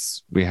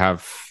 because we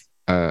have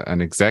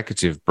an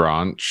executive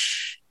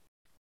branch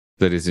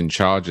that is in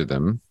charge of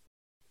them.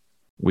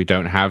 We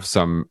don't have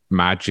some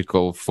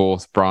magical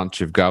fourth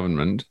branch of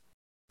government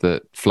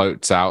that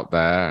floats out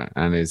there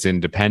and is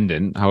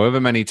independent. However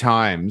many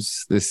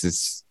times this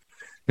is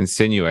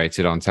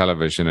insinuated on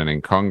television and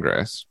in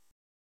Congress.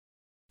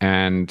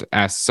 And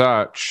as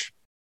such,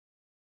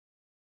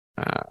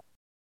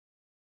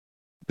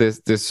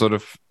 this sort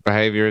of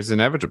behavior is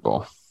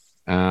inevitable.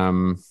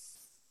 Well,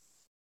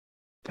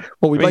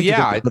 we'd like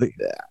to think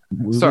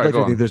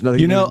there's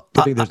nothing.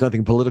 There's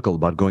nothing political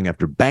about going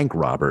after bank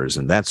robbers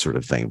and that sort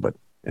of thing. But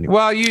anyway.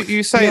 Well,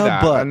 you say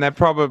that, and there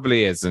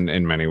probably isn't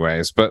in many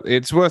ways. But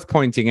it's worth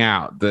pointing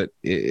out that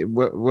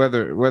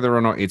whether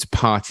or not it's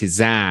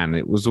partisan,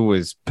 it was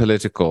always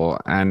political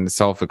and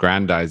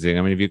self-aggrandizing.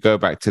 I mean, if you go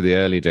back to the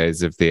early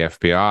days of the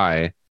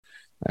FBI,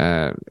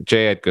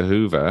 J. Edgar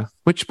Hoover,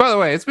 which, by the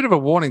way, it's a bit of a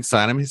warning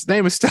sign. I mean, his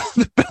name is still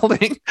in the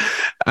building.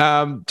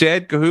 J.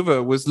 Edgar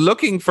Hoover was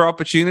looking for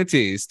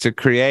opportunities to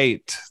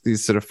create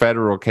these sort of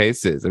federal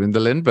cases. I mean, the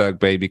Lindbergh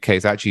baby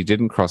case actually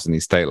didn't cross any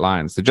state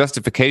lines. The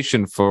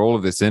justification for all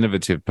of this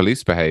innovative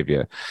police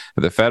behavior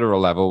at the federal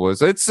level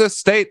was it's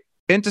a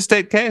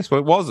interstate case.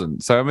 Well, it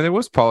wasn't. So, I mean, there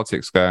was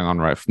politics going on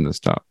right from the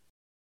start.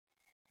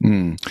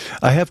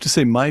 I have to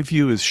say, my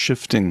view is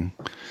shifting.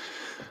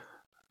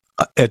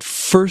 At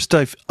first,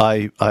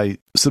 I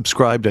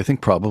subscribed, I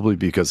think probably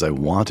because I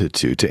wanted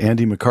to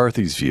Andy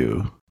McCarthy's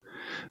view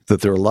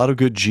that there are a lot of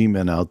good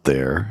G-men out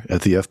there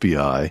at the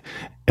FBI,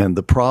 and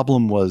the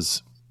problem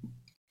was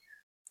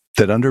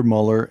that under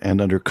Mueller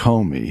and under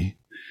Comey,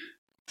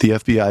 the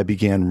FBI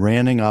began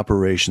running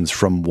operations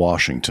from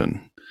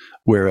Washington,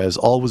 whereas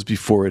always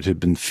before it had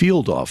been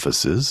field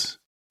offices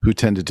who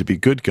tended to be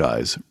good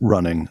guys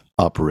running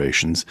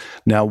operations.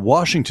 Now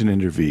Washington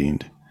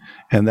intervened,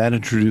 and that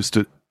introduced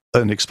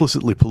an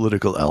explicitly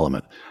political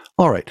element.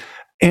 All right,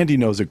 Andy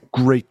knows a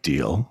great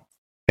deal,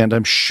 and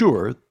I'm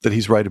sure that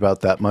he's right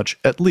about that much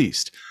at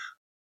least.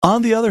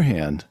 On the other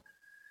hand,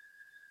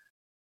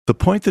 the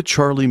point that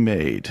Charlie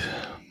made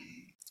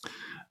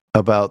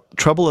about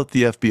trouble at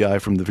the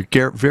FBI from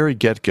the very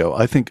get-go,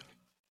 I think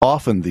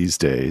often these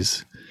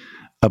days,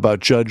 about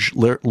Judge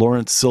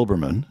Lawrence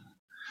Silberman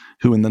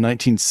who in the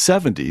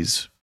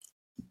 1970s,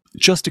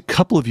 just a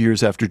couple of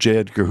years after J.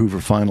 Edgar Hoover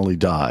finally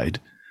died,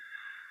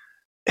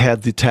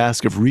 had the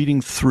task of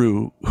reading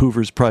through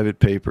Hoover's private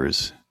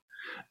papers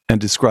and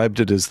described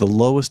it as the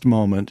lowest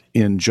moment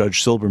in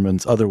Judge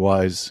Silberman's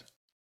otherwise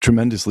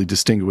tremendously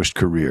distinguished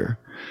career.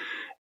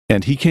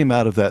 And he came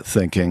out of that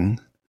thinking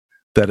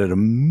that at a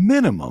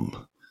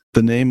minimum,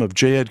 the name of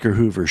J. Edgar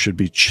Hoover should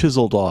be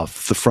chiseled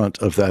off the front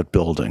of that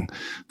building,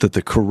 that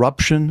the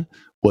corruption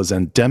was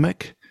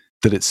endemic,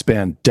 that it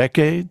spanned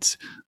decades,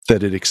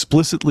 that it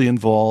explicitly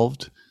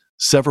involved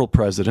several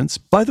presidents.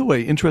 By the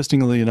way,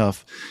 interestingly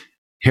enough,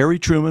 Harry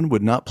Truman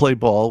would not play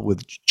ball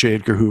with J.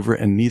 Edgar Hoover,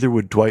 and neither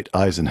would Dwight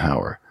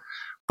Eisenhower.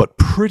 But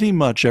pretty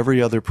much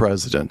every other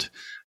president,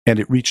 and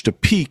it reached a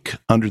peak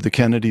under the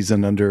Kennedys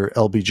and under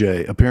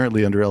LBJ,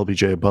 apparently under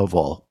LBJ above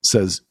all,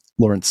 says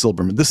Lawrence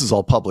Silberman. This is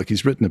all public.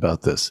 He's written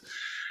about this.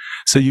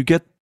 So you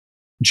get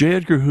J.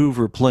 Edgar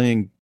Hoover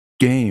playing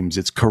games.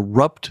 It's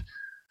corrupt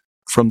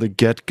from the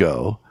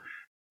get-go.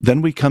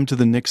 Then we come to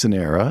the Nixon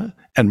era,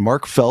 and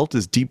Mark Felt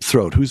is Deep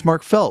Throat. Who's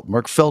Mark Felt?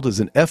 Mark Felt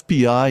is an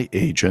FBI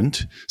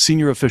agent,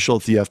 senior official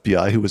at the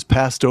FBI, who was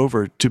passed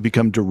over to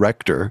become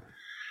director,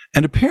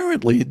 and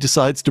apparently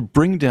decides to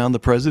bring down the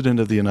President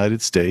of the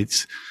United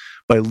States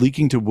by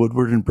leaking to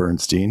Woodward and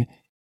Bernstein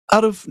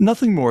out of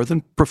nothing more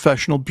than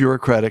professional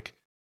bureaucratic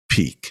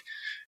pique.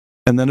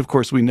 And then, of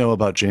course, we know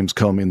about James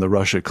Comey and the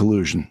Russia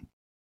collusion.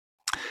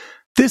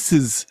 This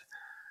is,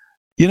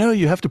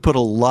 you have to put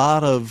a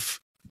lot of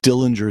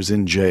Dillingers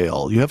in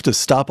jail. You have to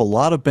stop a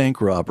lot of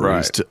bank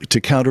robberies to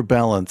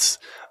counterbalance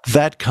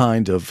that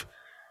kind of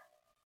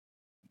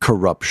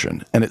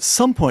corruption. And at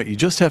some point, you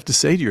just have to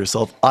say to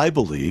yourself, I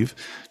believe,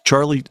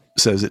 Charlie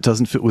says it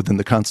doesn't fit within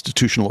the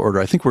constitutional order.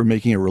 I think we're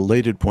making a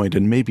related point,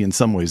 and maybe in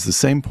some ways the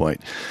same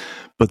point.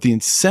 But the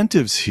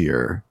incentives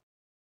here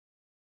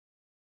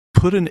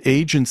put an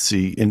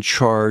agency in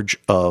charge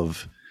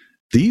of,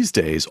 these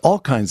days, all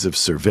kinds of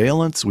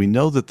surveillance. We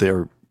know that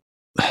they're,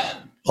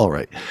 all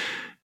right,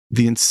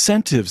 the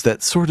incentives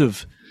that sort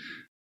of,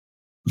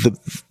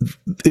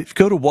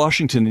 go to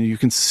Washington and you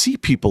can see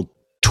people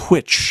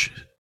twitch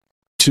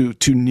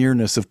to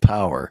nearness of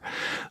power.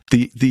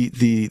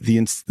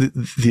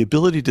 The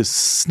ability to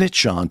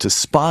snitch on, to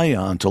spy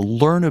on, to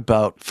learn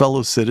about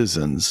fellow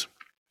citizens,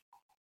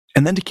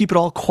 and then to keep it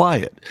all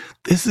quiet.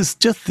 It's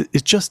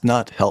just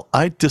not hell.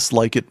 I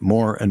dislike it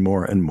more and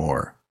more and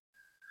more.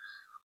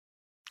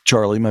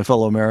 Charlie, my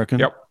fellow American?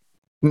 Yep.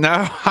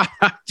 No,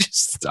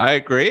 I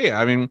agree.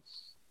 I mean,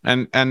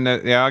 and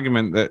the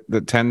argument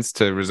that tends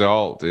to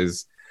result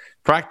is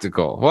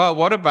practical. Well,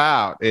 what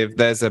about if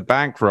there's a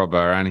bank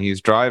robber and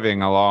he's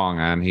driving along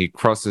and he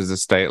crosses a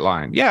state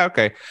line? Yeah,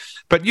 okay.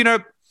 But,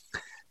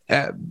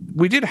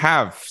 we did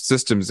have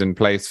systems in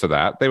place for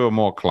that. They were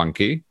more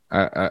clunky,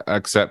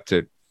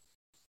 accepted.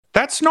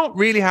 That's not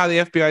really how the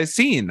FBI is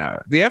seen,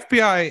 though. The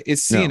FBI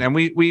is seen, and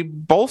we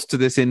bolster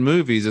this in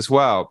movies as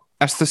well,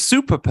 as the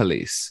super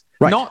police.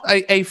 Right.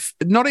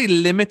 Not a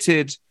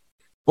limited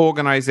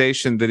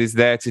organization that is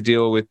there to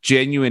deal with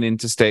genuine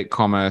interstate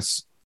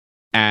commerce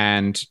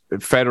and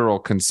federal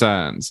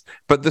concerns,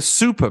 but the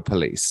super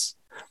police.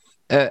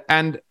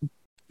 And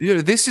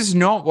this is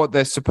not what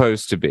they're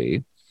supposed to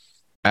be,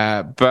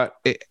 but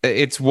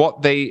it's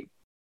what they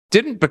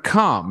didn't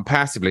become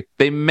passively.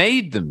 They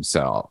made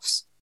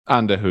themselves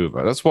under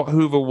Hoover. That's what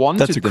Hoover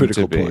wanted them to be. That's a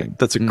critical point.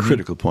 That's a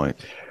critical point.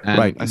 And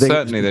right.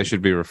 Certainly they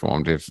should be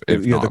reformed if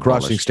not the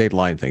crossing abolished. state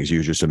line things.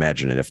 You just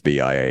imagine an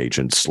FBI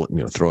agent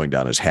throwing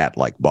down his hat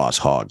like Boss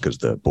Hogg because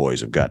the boys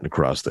have gotten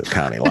across the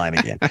county line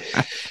again.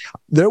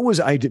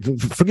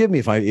 Forgive me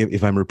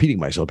if I'm repeating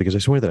myself, because I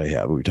swear that I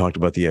have. We talked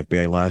about the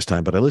FBI last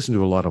time, but I listened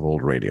to a lot of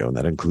old radio, and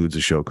that includes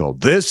a show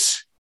called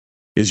This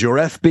Is Your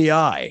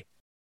FBI,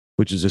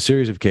 which is a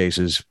series of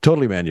cases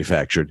totally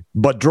manufactured,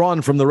 but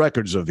drawn from the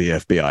records of the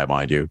FBI,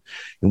 mind you,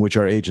 in which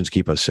our agents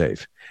keep us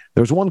safe.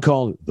 There's one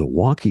called The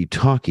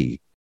Walkie-Talkie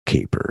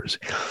Capers,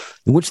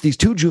 in which these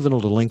two juvenile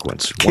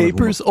delinquents...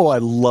 Capers? Oh, I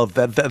love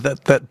that.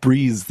 That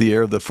breathes the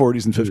air of the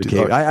 40s and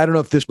 50s. I don't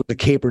know if this was a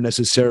caper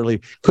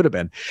necessarily. Could have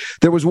been.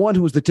 There was one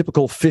who was the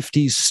typical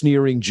 50s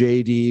sneering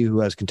JD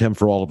who has contempt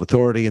for all of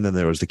authority, and then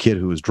there was the kid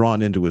who was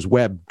drawn into his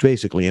web,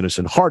 basically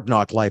innocent, hard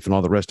knock life and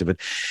all the rest of it.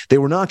 They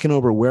were knocking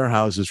over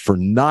warehouses for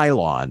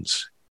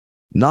nylons,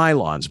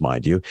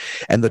 mind you.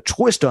 And the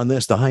twist on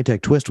this, the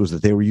high-tech twist, was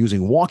that they were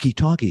using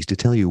walkie-talkies to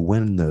tell you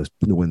when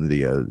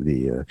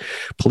the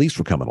police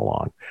were coming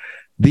along.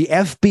 The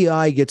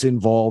FBI gets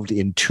involved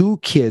in two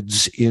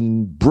kids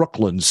in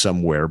Brooklyn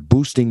somewhere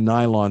boosting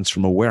nylons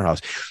from a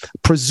warehouse.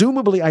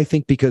 Presumably, I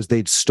think because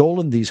they'd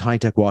stolen these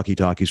high-tech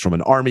walkie-talkies from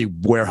an army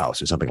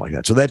warehouse or something like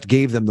that. So that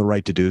gave them the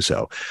right to do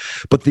so.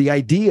 But the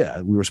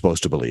idea, we were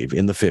supposed to believe,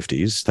 in the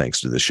 50s,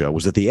 thanks to this show,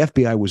 was that the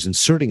FBI was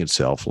inserting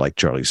itself, like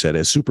Charlie said,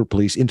 as super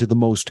police into the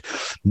most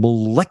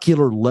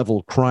molecular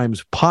level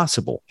crimes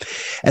possible.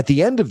 At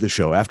the end of the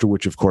show, after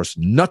which, of course,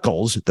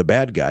 Knuckles, the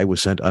bad guy,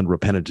 was sent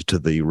unrepentant to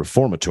the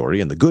reformatory,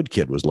 and the good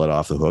kid was let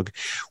off the hook,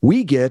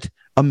 we get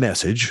a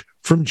message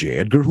from J.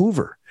 Edgar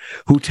Hoover.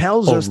 who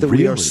tells us that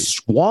we are really?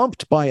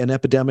 swamped by an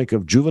epidemic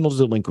of juvenile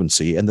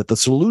delinquency and that the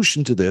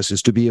solution to this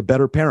is to be a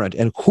better parent.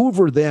 And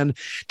Hoover then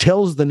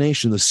tells the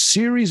nation a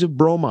series of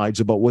bromides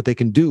about what they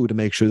can do to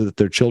make sure that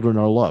their children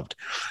are loved,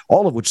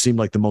 all of which seem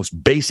like the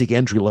most basic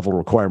entry-level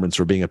requirements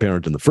for being a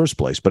parent in the first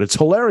place. But it's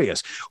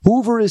hilarious.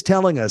 Hoover is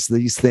telling us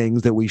these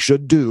things that we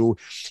should do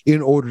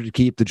in order to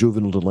keep the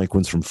juvenile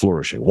delinquents from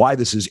flourishing. Why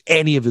this is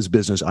any of his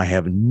business, I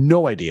have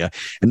no idea.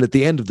 And at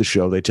the end of the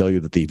show, they tell you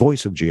that the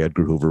voice of J.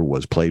 Edgar Hoover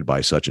was played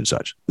by such and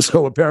such.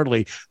 So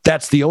apparently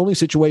that's the only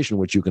situation in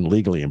which you can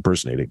legally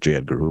impersonate J.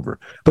 Edgar Hoover.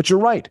 But you're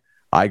right.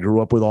 I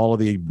grew up with all of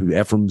the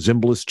Ephraim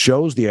Zimbalist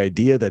shows, the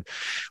idea that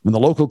when the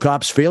local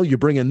cops fail, you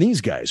bring in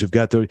these guys who've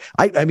got their...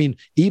 I mean,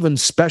 even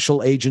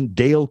Special Agent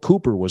Dale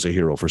Cooper was a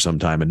hero for some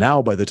time. And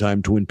now by the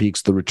time Twin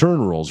Peaks The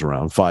Return rolls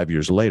around 5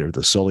 years later,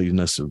 the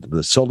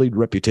sullied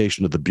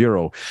reputation of the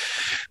Bureau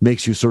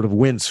makes you sort of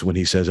wince when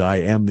he says, I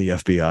am the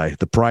FBI.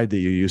 The pride that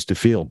you used to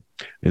feel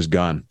is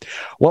gone.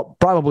 Well,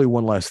 probably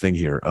one last thing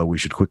here we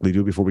should quickly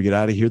do before we get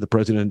out of here. The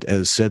president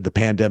has said the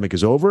pandemic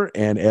is over,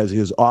 and as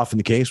is often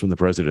the case when the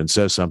president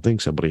says something,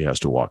 somebody has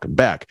to walk him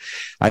back.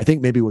 I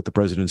think maybe what the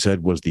president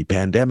said was the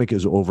pandemic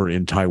is over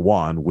in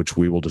Taiwan, which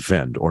we will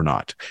defend or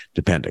not,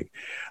 depending.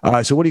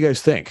 So what do you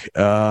guys think?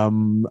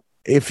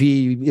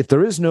 If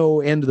there is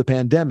no end to the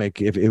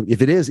pandemic, if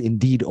it is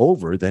indeed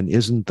over, then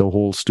isn't the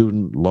whole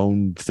student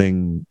loan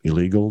thing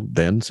illegal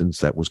then, since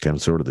that was kind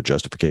of sort of the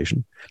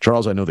justification?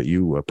 Charles, I know that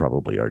you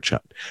probably are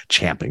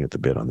champing at the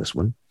bit on this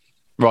one.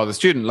 Well, the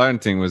student loan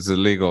thing was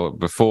illegal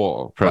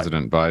before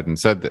President Biden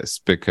said this,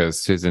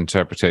 because his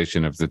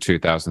interpretation of the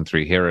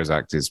 2003 HEROES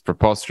Act is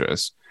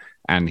preposterous,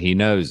 and he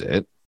knows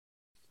it.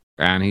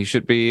 And he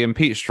should be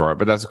impeached for it,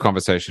 but that's a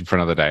conversation for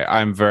another day.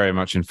 I'm very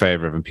much in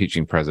favor of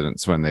impeaching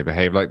presidents when they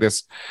behave like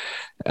this.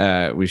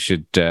 We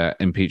should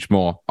impeach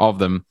more of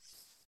them.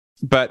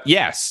 But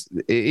yes,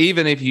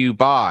 even if you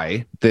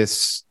buy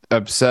this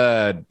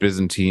absurd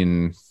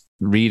Byzantine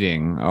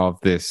reading of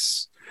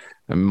this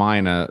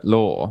minor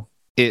law,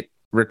 it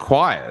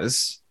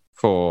requires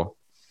for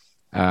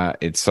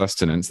its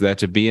sustenance there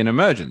to be an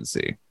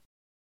emergency.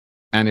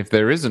 And if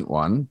there isn't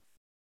one,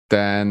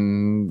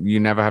 then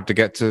you never have to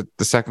get to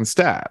the second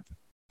step.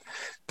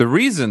 The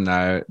reason,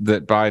 though,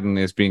 that Biden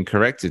is being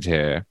corrected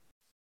here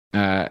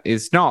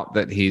is not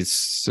that he's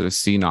sort of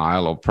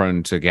senile or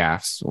prone to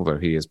gaffes, although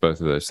he is both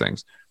of those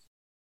things.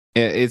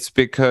 It's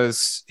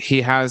because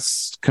he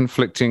has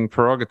conflicting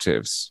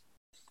prerogatives,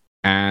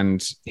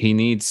 and he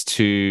needs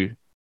to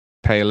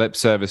pay lip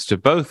service to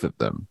both of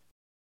them.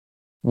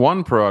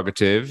 One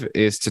prerogative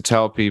is to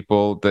tell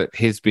people that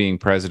his being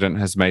president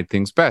has made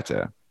things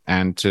better,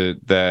 and to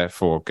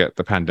therefore get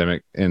the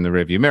pandemic in the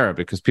rearview mirror,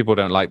 because people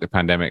don't like the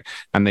pandemic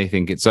and they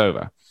think it's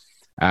over.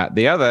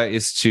 The other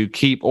is to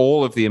keep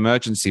all of the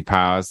emergency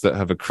powers that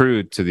have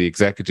accrued to the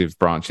executive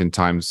branch in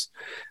times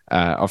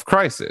of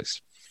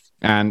crisis.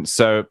 And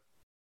so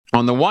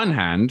on the one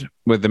hand,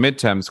 with the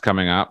midterms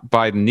coming up,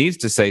 Biden needs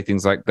to say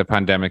things like, the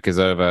pandemic is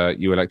over,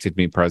 you elected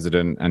me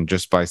president, and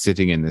just by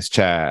sitting in this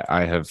chair,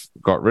 I have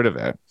got rid of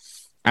it.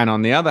 And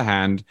on the other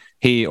hand,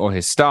 he or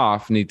his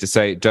staff need to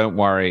say, don't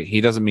worry,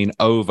 he doesn't mean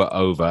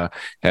over,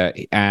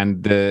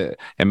 and the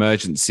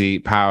emergency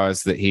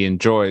powers that he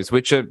enjoys,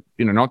 which are,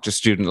 not just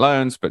student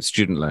loans, but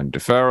student loan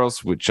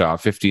deferrals, which are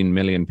 15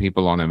 million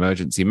people on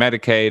emergency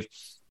Medicaid,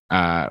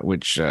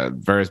 which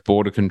various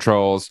border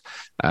controls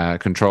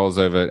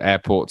over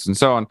airports and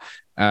so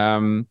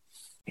on.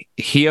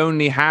 He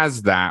only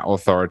has that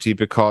authority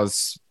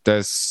because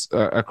there's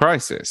a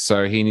crisis.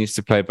 So he needs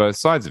to play both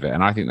sides of it.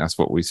 And I think that's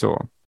what we saw.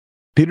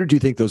 Peter, do you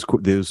think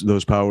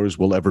those powers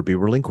will ever be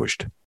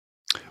relinquished?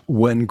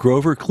 When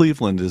Grover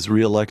Cleveland is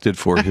reelected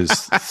for his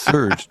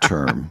third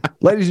term.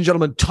 Ladies and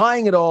gentlemen,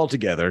 tying it all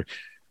together,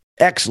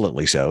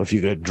 excellently so. If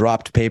you could have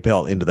dropped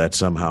PayPal into that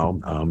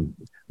somehow,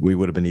 we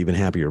would have been even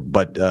happier.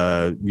 But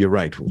you're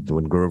right.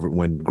 When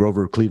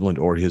Grover Cleveland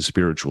or his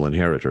spiritual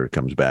inheritor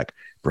comes back,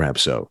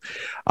 perhaps so.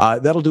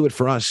 That'll do it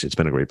for us. It's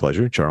been a great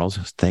pleasure. Charles,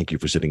 thank you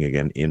for sitting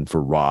again in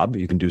for Rob.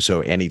 You can do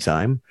so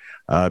anytime.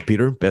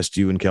 Peter, best to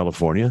you in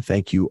California.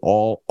 Thank you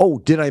all. Oh,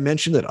 did I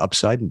mention that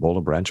Upside and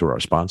Boulder Branch are our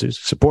sponsors?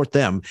 Support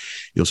them.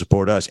 You'll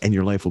support us, and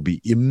your life will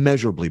be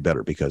immeasurably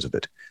better because of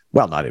it.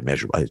 Well, not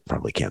immeasurable. I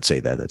probably can't say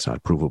that. That's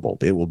not provable.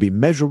 It will be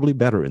measurably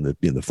better in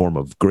the form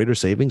of greater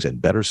savings and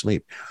better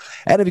sleep.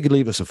 And if you could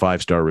leave us a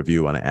 5-star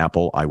review on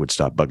Apple, I would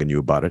stop bugging you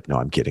about it. No,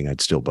 I'm kidding.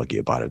 I'd still bug you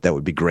about it. That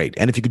would be great.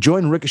 And if you could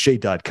join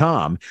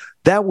Ricochet.com,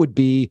 that would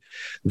be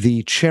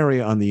the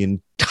cherry on the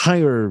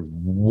entire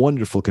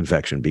wonderful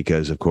confection,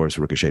 because, of course,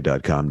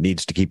 Ricochet.com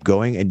needs to keep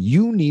going, and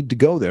you need to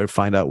go there,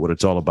 find out what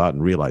it's all about,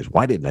 and realize,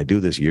 why didn't I do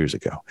this years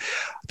ago?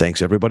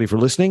 Thanks, everybody, for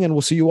listening, and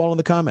we'll see you all in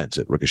the comments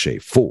at Ricochet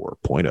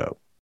 4.0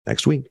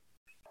 next week.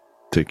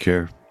 Take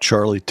care.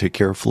 Charlie, take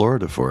care of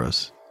Florida for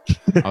us.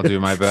 I'll do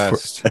my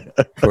best.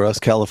 For us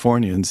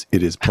Californians,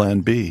 it is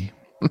Plan B.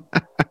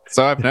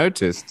 So I've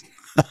noticed.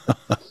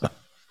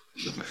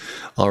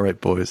 All right,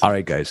 boys. All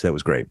right, guys. That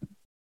was great.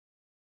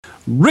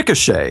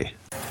 Ricochet.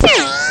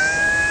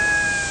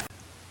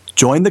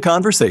 Join the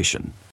conversation.